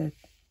thing with the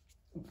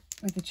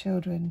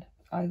children,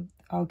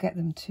 I'll get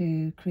them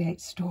to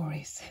create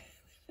stories.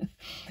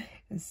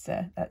 It's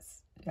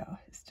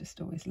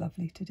just always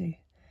lovely to do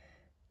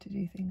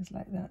things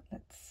like that.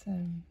 Let's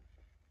and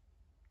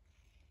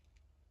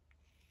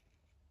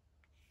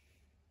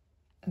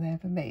they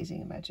have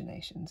amazing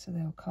imagination, so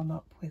they'll come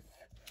up with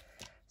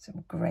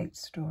some great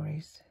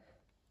stories.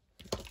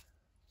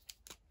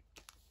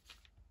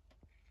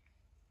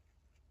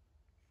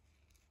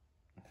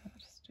 I'll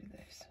just do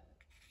those.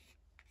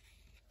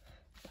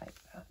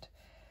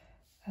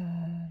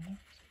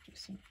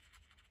 some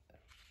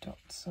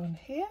dots on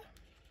here.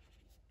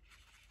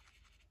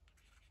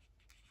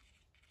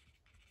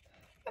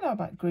 And I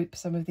might group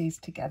some of these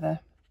together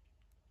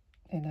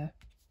in a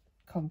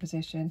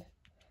composition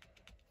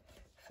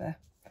for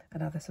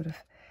another sort of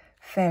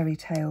fairy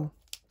tale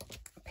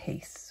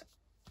piece.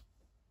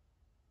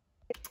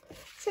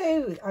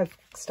 So I've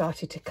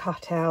started to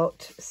cut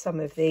out some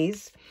of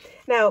these.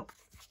 Now,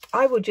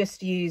 I will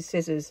just use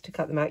scissors to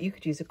cut them out. You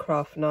could use a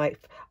craft knife.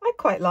 I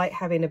quite like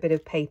having a bit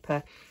of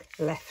paper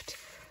left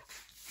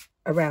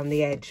around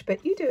the edge,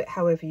 but you do it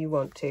however you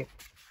want to.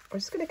 I'm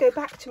just going to go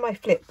back to my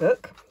flip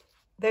book.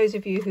 Those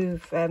of you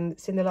who've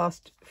seen the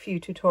last few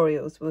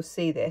tutorials will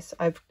see this.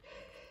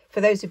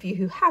 For those of you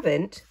who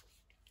haven't,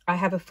 I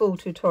have a full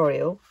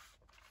tutorial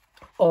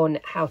on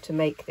how to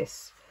make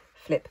this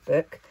flip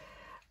book,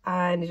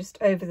 and just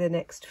over the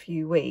next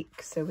few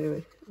weeks,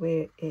 so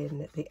we're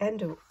in the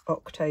end of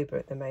October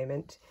at the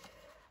moment,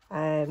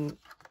 I'm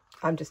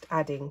just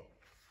adding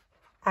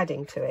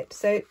to it.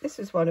 So this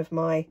is one of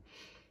my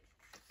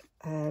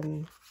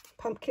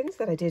pumpkins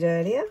that I did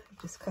earlier.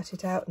 I've just cut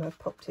it out and I've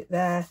popped it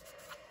there.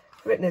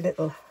 I've written a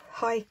little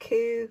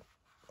haiku,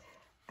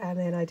 and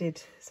then I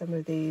did some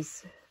of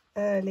these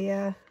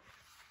earlier.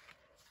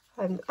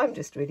 I'm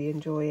just really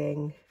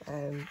enjoying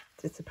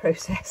just the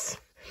process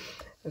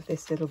of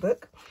this little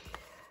book.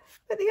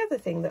 But the other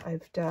thing that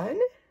I've done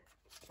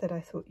that I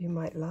thought you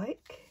might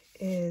like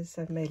is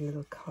I've made a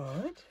little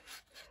card.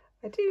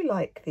 I do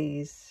like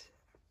these.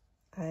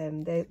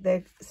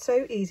 They're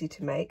so easy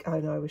to make. I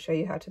know I will show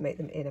you how to make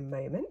them in a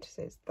moment.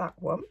 So it's that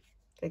one.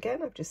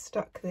 Again, I've just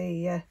stuck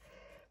the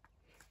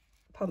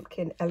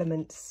pumpkin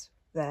elements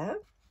there.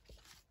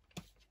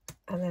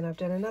 And then I've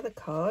done another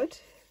card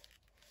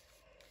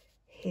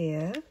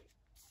here.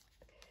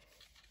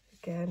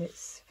 Again,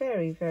 it's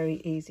very,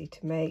 very easy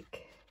to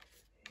make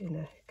in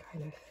a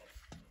kind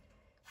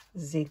of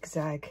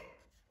zigzag,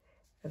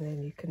 and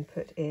then you can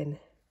put in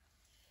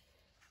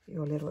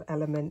your little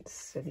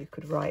elements, and you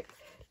could write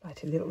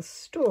a little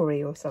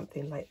story or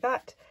something like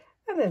that,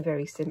 and then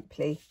very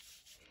simply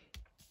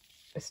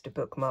just a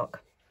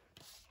bookmark.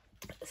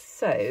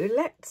 So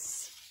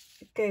let's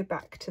go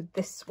back to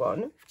this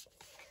one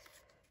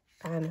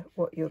and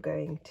what you're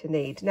going to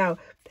need. Now,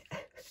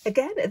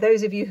 again,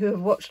 those of you who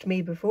have watched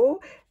me before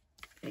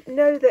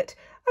know that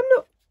I'm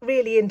not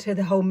really into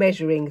the whole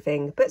measuring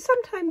thing, but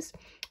sometimes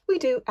we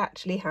do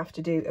actually have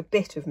to do a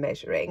bit of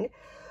measuring,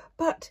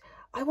 but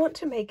I want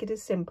to make it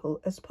as simple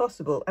as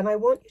possible, and I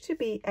want you to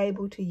be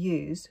able to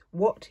use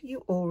what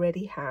you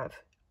already have.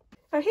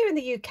 Now, here in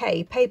the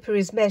UK, paper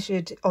is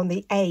measured on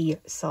the A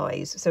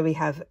size, so we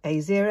have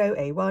A0,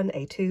 A1,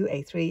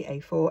 A2,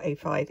 A3, A4,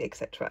 A5,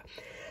 etc.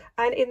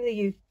 And in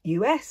the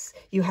US,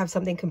 you have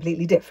something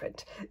completely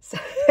different, so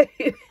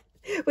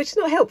which is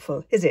not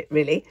helpful, is it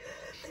really?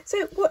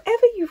 So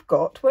whatever you've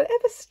got,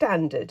 whatever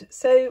standard,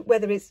 so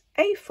whether it's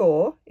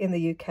A4 in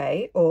the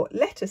UK or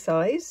letter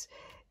size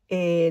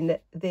in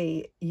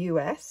the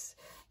US,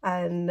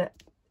 and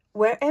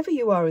wherever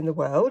you are in the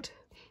world,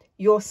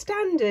 your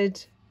standard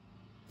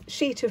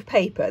sheet of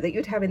paper that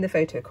you'd have in the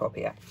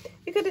photocopier,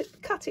 you're going to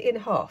cut it in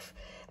half.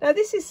 Now,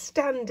 this is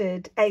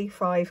standard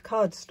A5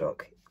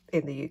 cardstock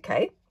in the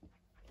UK.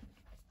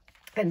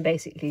 And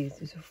basically you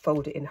sort of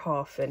fold it in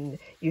half and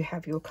you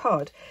have your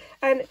card.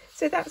 And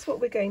so that's what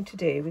we're going to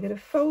do. We're going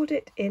to fold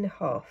it in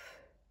half.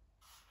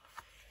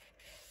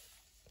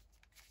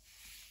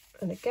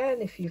 And again,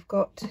 if you've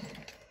got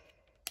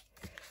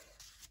a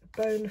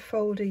bone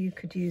folder, you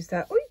could use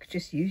that, or you could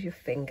just use your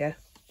finger.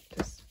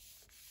 Just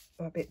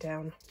rub it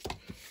down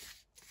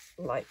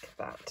like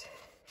that.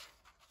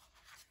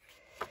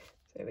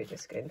 So we're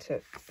just going to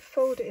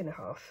fold it in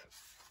half.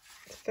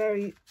 It's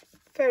very,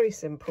 very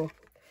simple,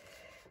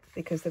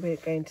 because then we're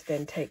going to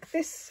then take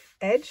this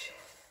edge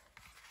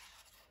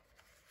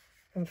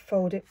and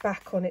fold it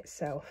back on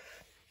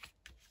itself.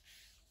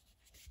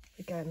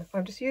 Again,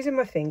 I'm just using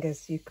my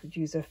fingers. You could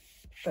use a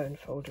bone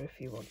folder if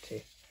you want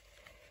to,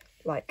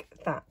 like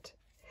that.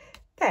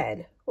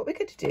 Then what we're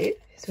going to do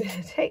is we're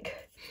going to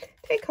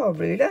take our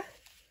ruler,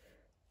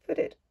 put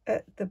it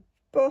at the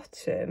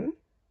bottom,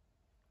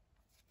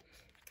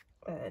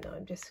 and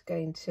I'm just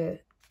going to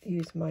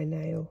use my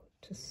nail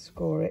to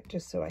score it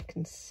just so I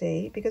can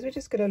see, because we're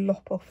just going to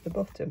lop off the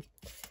bottom.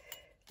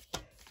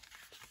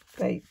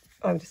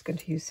 I'm just going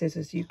to use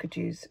scissors. You could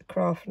use a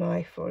craft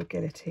knife or a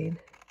guillotine.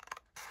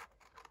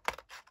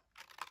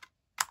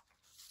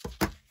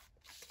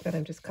 And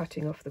I'm just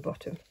cutting off the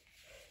bottom.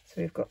 So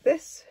we've got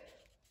this.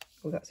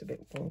 Oh, that's a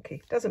bit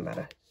wonky. Doesn't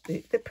matter.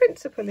 The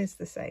principle is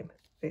the same.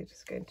 We're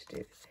just going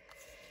to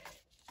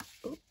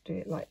do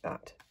it like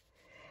that.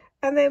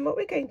 And then what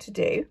we're going to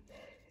do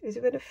is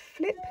we're going to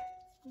flip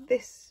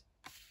this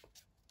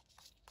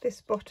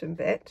bottom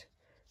bit,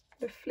 I'm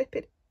going to flip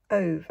it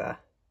over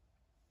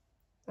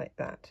like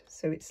that.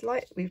 So it's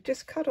like we've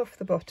just cut off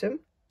the bottom,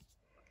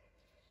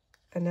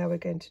 and now we're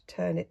going to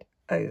turn it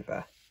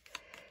over,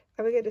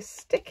 and we're going to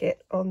stick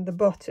it on the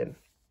bottom,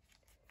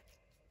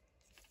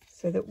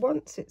 so that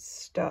once it's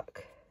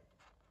stuck,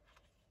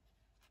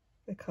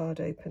 the card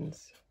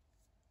opens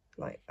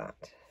like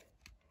that.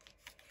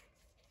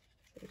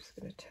 I'm just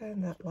going to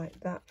turn that like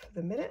that for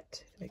the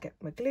minute. I'm going to get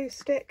my glue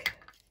stick.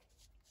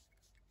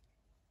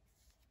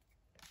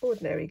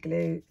 Ordinary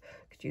glue.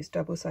 Could use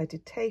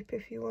double-sided tape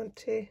if you want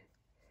to.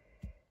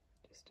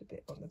 Just a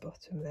bit on the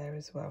bottom there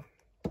as well.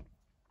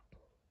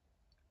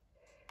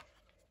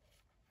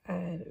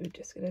 And we're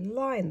just going to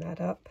line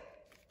that up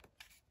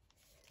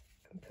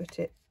and put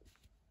it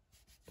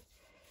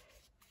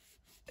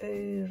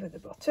over the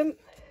bottom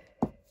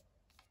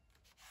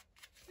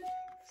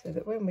so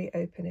that when we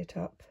open it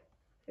up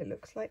it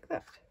looks like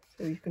that.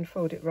 So you can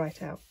fold it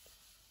right out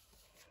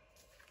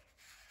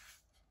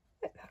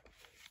like that.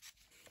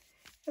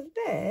 And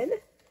then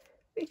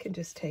we can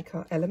just take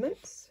our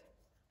elements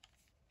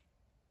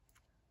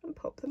and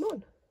pop them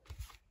on.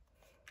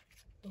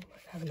 I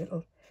might have a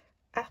little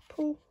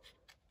apple.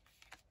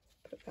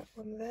 Put that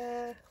one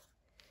there.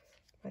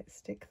 Might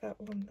stick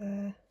that one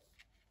there.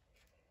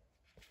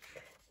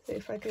 So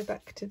if I go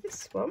back to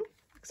this one,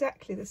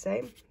 exactly the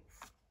same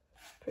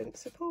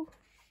principle.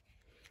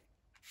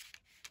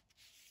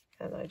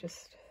 And I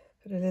just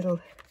put a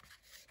little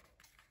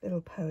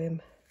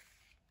poem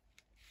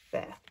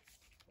there.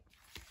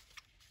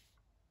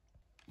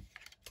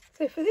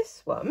 So for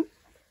this one,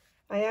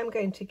 I am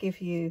going to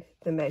give you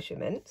the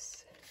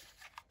measurements.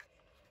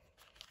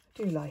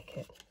 I do like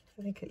it.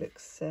 I think it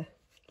looks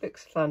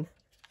fun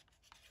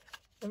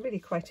and really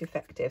quite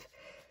effective.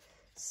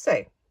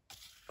 So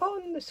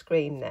on the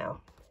screen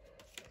now,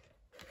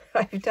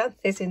 I've done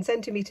this in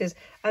centimetres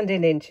and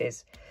in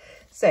inches.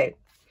 So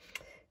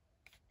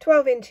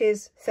 12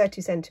 inches,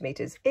 30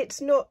 centimetres.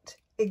 It's not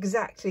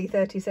exactly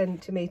 30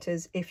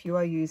 centimetres if you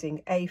are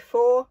using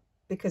A4,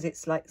 because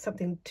it's like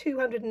something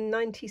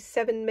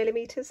 297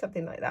 millimetres,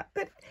 something like that.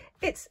 But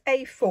it's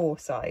A4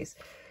 size.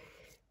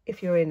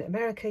 If you're in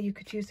America, you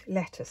could use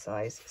letter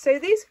size. So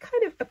these are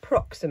kind of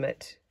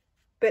approximate,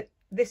 but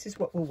this is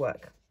what will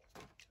work.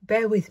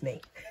 Bear with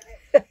me.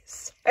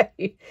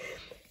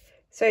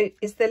 So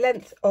it's the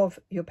length of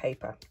your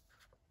paper.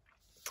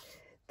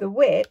 The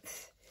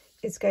width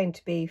is going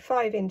to be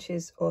 5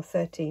 inches or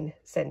 13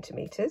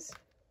 centimetres.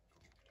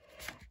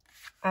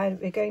 And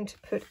we're going to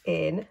put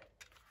in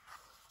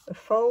a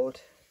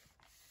fold,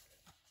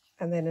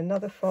 and then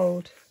another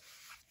fold,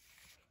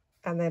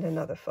 and then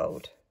another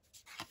fold.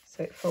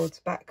 So it folds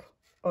back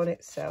on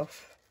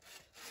itself,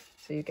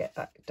 so you get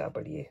that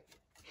W,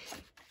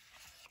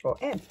 or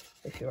M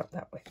if you're up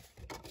that way.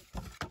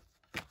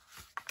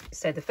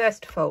 So the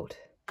first fold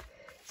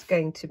is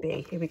going to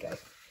be, here we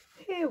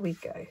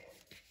go.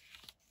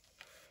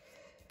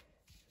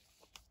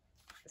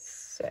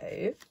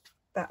 So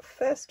that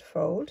first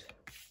fold,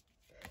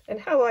 and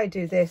how I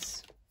do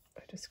this,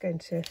 I'm just going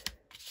to, here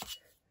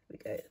we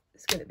go,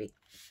 it's going to be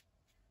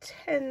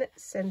 10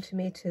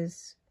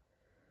 centimetres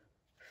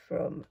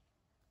from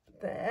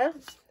there.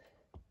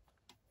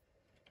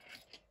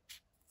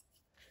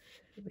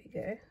 Here we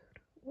go.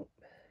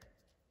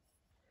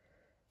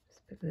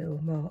 Just put a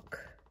little mark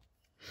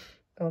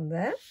on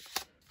there.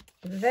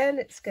 Then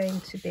it's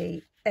going to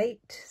be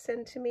 8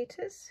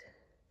 centimetres,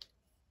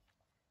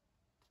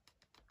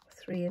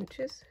 3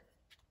 inches,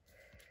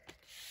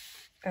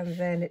 and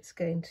then it's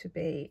going to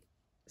be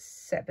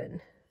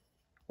 7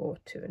 or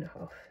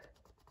 2.5.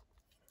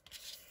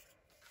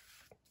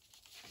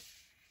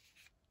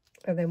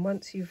 And then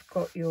once you've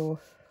got your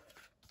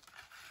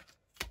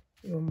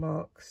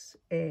marks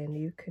in,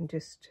 you can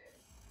just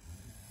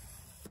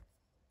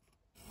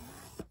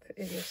put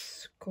in your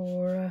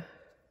scorer.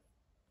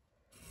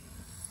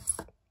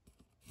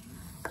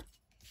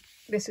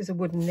 This is a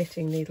wooden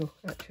knitting needle,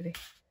 actually.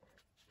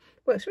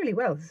 Works really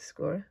well as a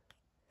scorer.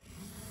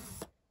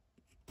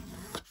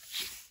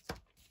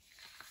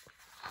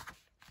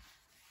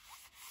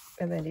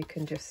 And then you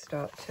can just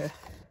start to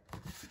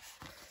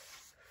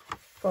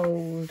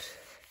fold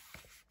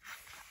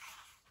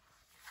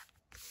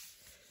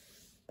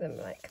them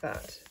like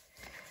that,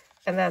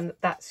 and then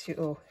that's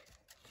your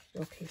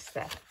piece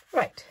there.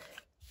 Right,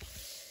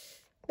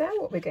 now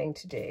what we're going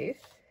to do,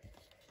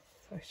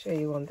 so I'll show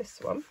you on this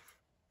one,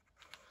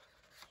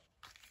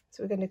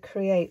 so we're going to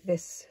create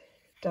this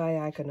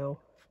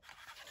diagonal.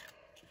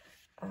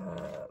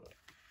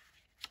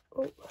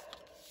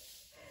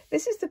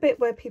 This is the bit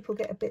where people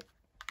get a bit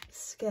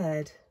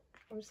scared.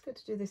 I'm just going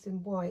to do this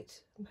in white.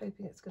 I'm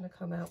hoping it's going to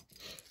come out.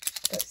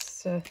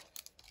 That's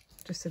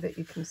just so that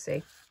you can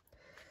see.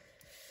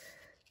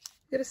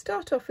 You're going to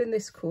start off in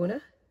this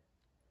corner,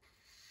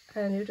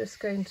 and you're just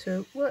going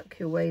to work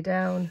your way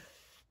down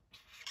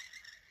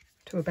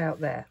to about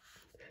there.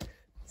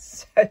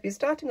 So you're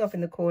starting off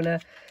in the corner,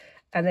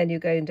 and then you're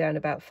going down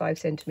about 5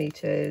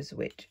 centimetres,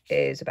 which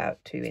is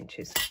about 2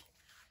 inches.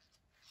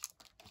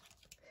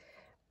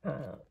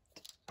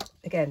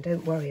 Again,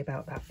 don't worry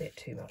about that bit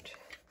too much.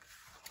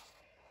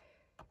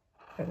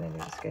 And then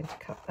you're just going to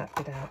cut that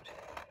bit out.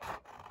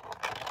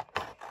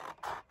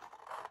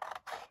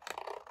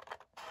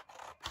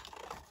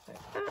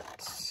 Like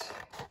that.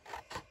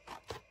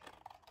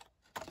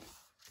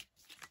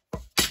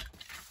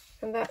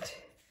 And that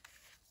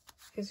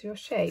is your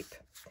shape.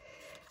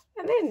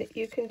 And then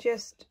you can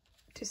just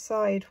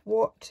decide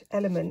what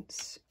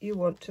elements you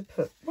want to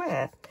put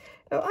where.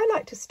 Now I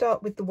like to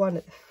start with the one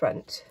at the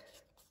front,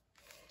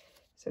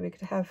 so we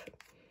could have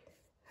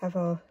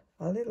our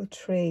little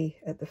tree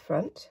at the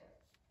front.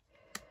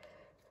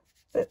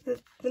 But the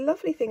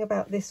lovely thing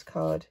about this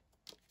card,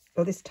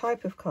 or this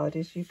type of card,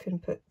 is you can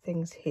put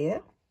things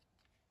here,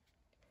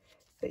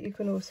 but you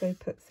can also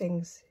put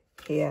things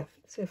here.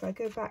 So if I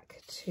go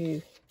back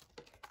to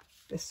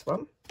this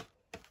one,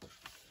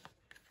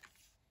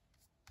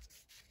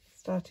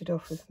 started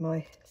off with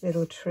my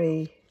little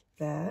tree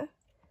there,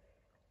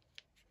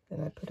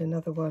 then I put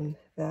another one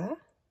there,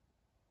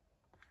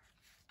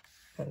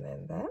 and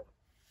then there.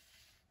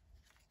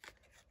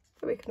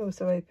 But we can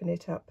also open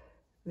it up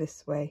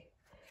this way,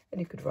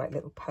 and you could write a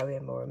little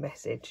poem or a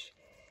message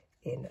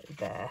in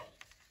there.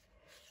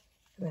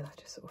 And then I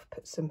just sort of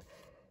put some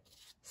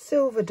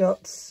silver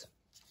dots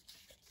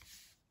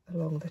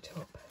along the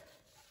top.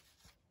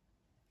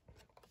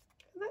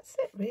 And that's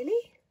it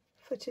really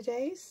for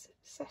today's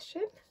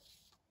session.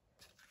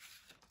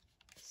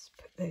 Just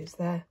put those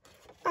there.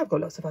 I've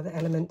got lots of other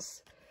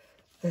elements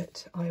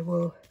that I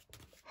will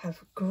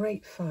have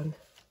great fun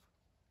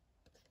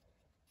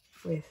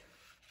with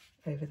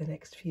over the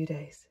next few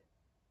days.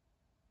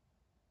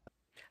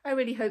 I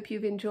really hope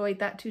you've enjoyed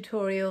that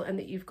tutorial and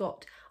that you've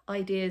got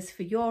ideas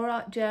for your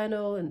art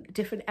journal and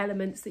different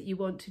elements that you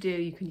want to do.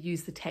 You can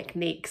use the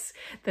techniques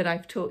that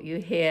I've taught you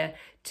here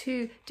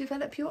to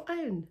develop your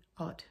own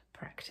art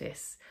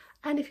practice.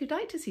 And if you'd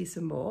like to see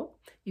some more,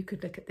 you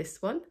could look at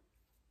this one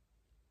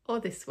or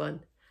this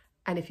one.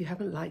 And if you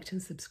haven't liked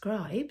and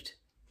subscribed,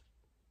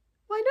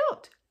 why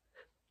not?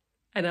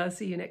 And I'll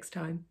see you next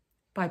time.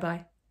 Bye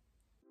bye.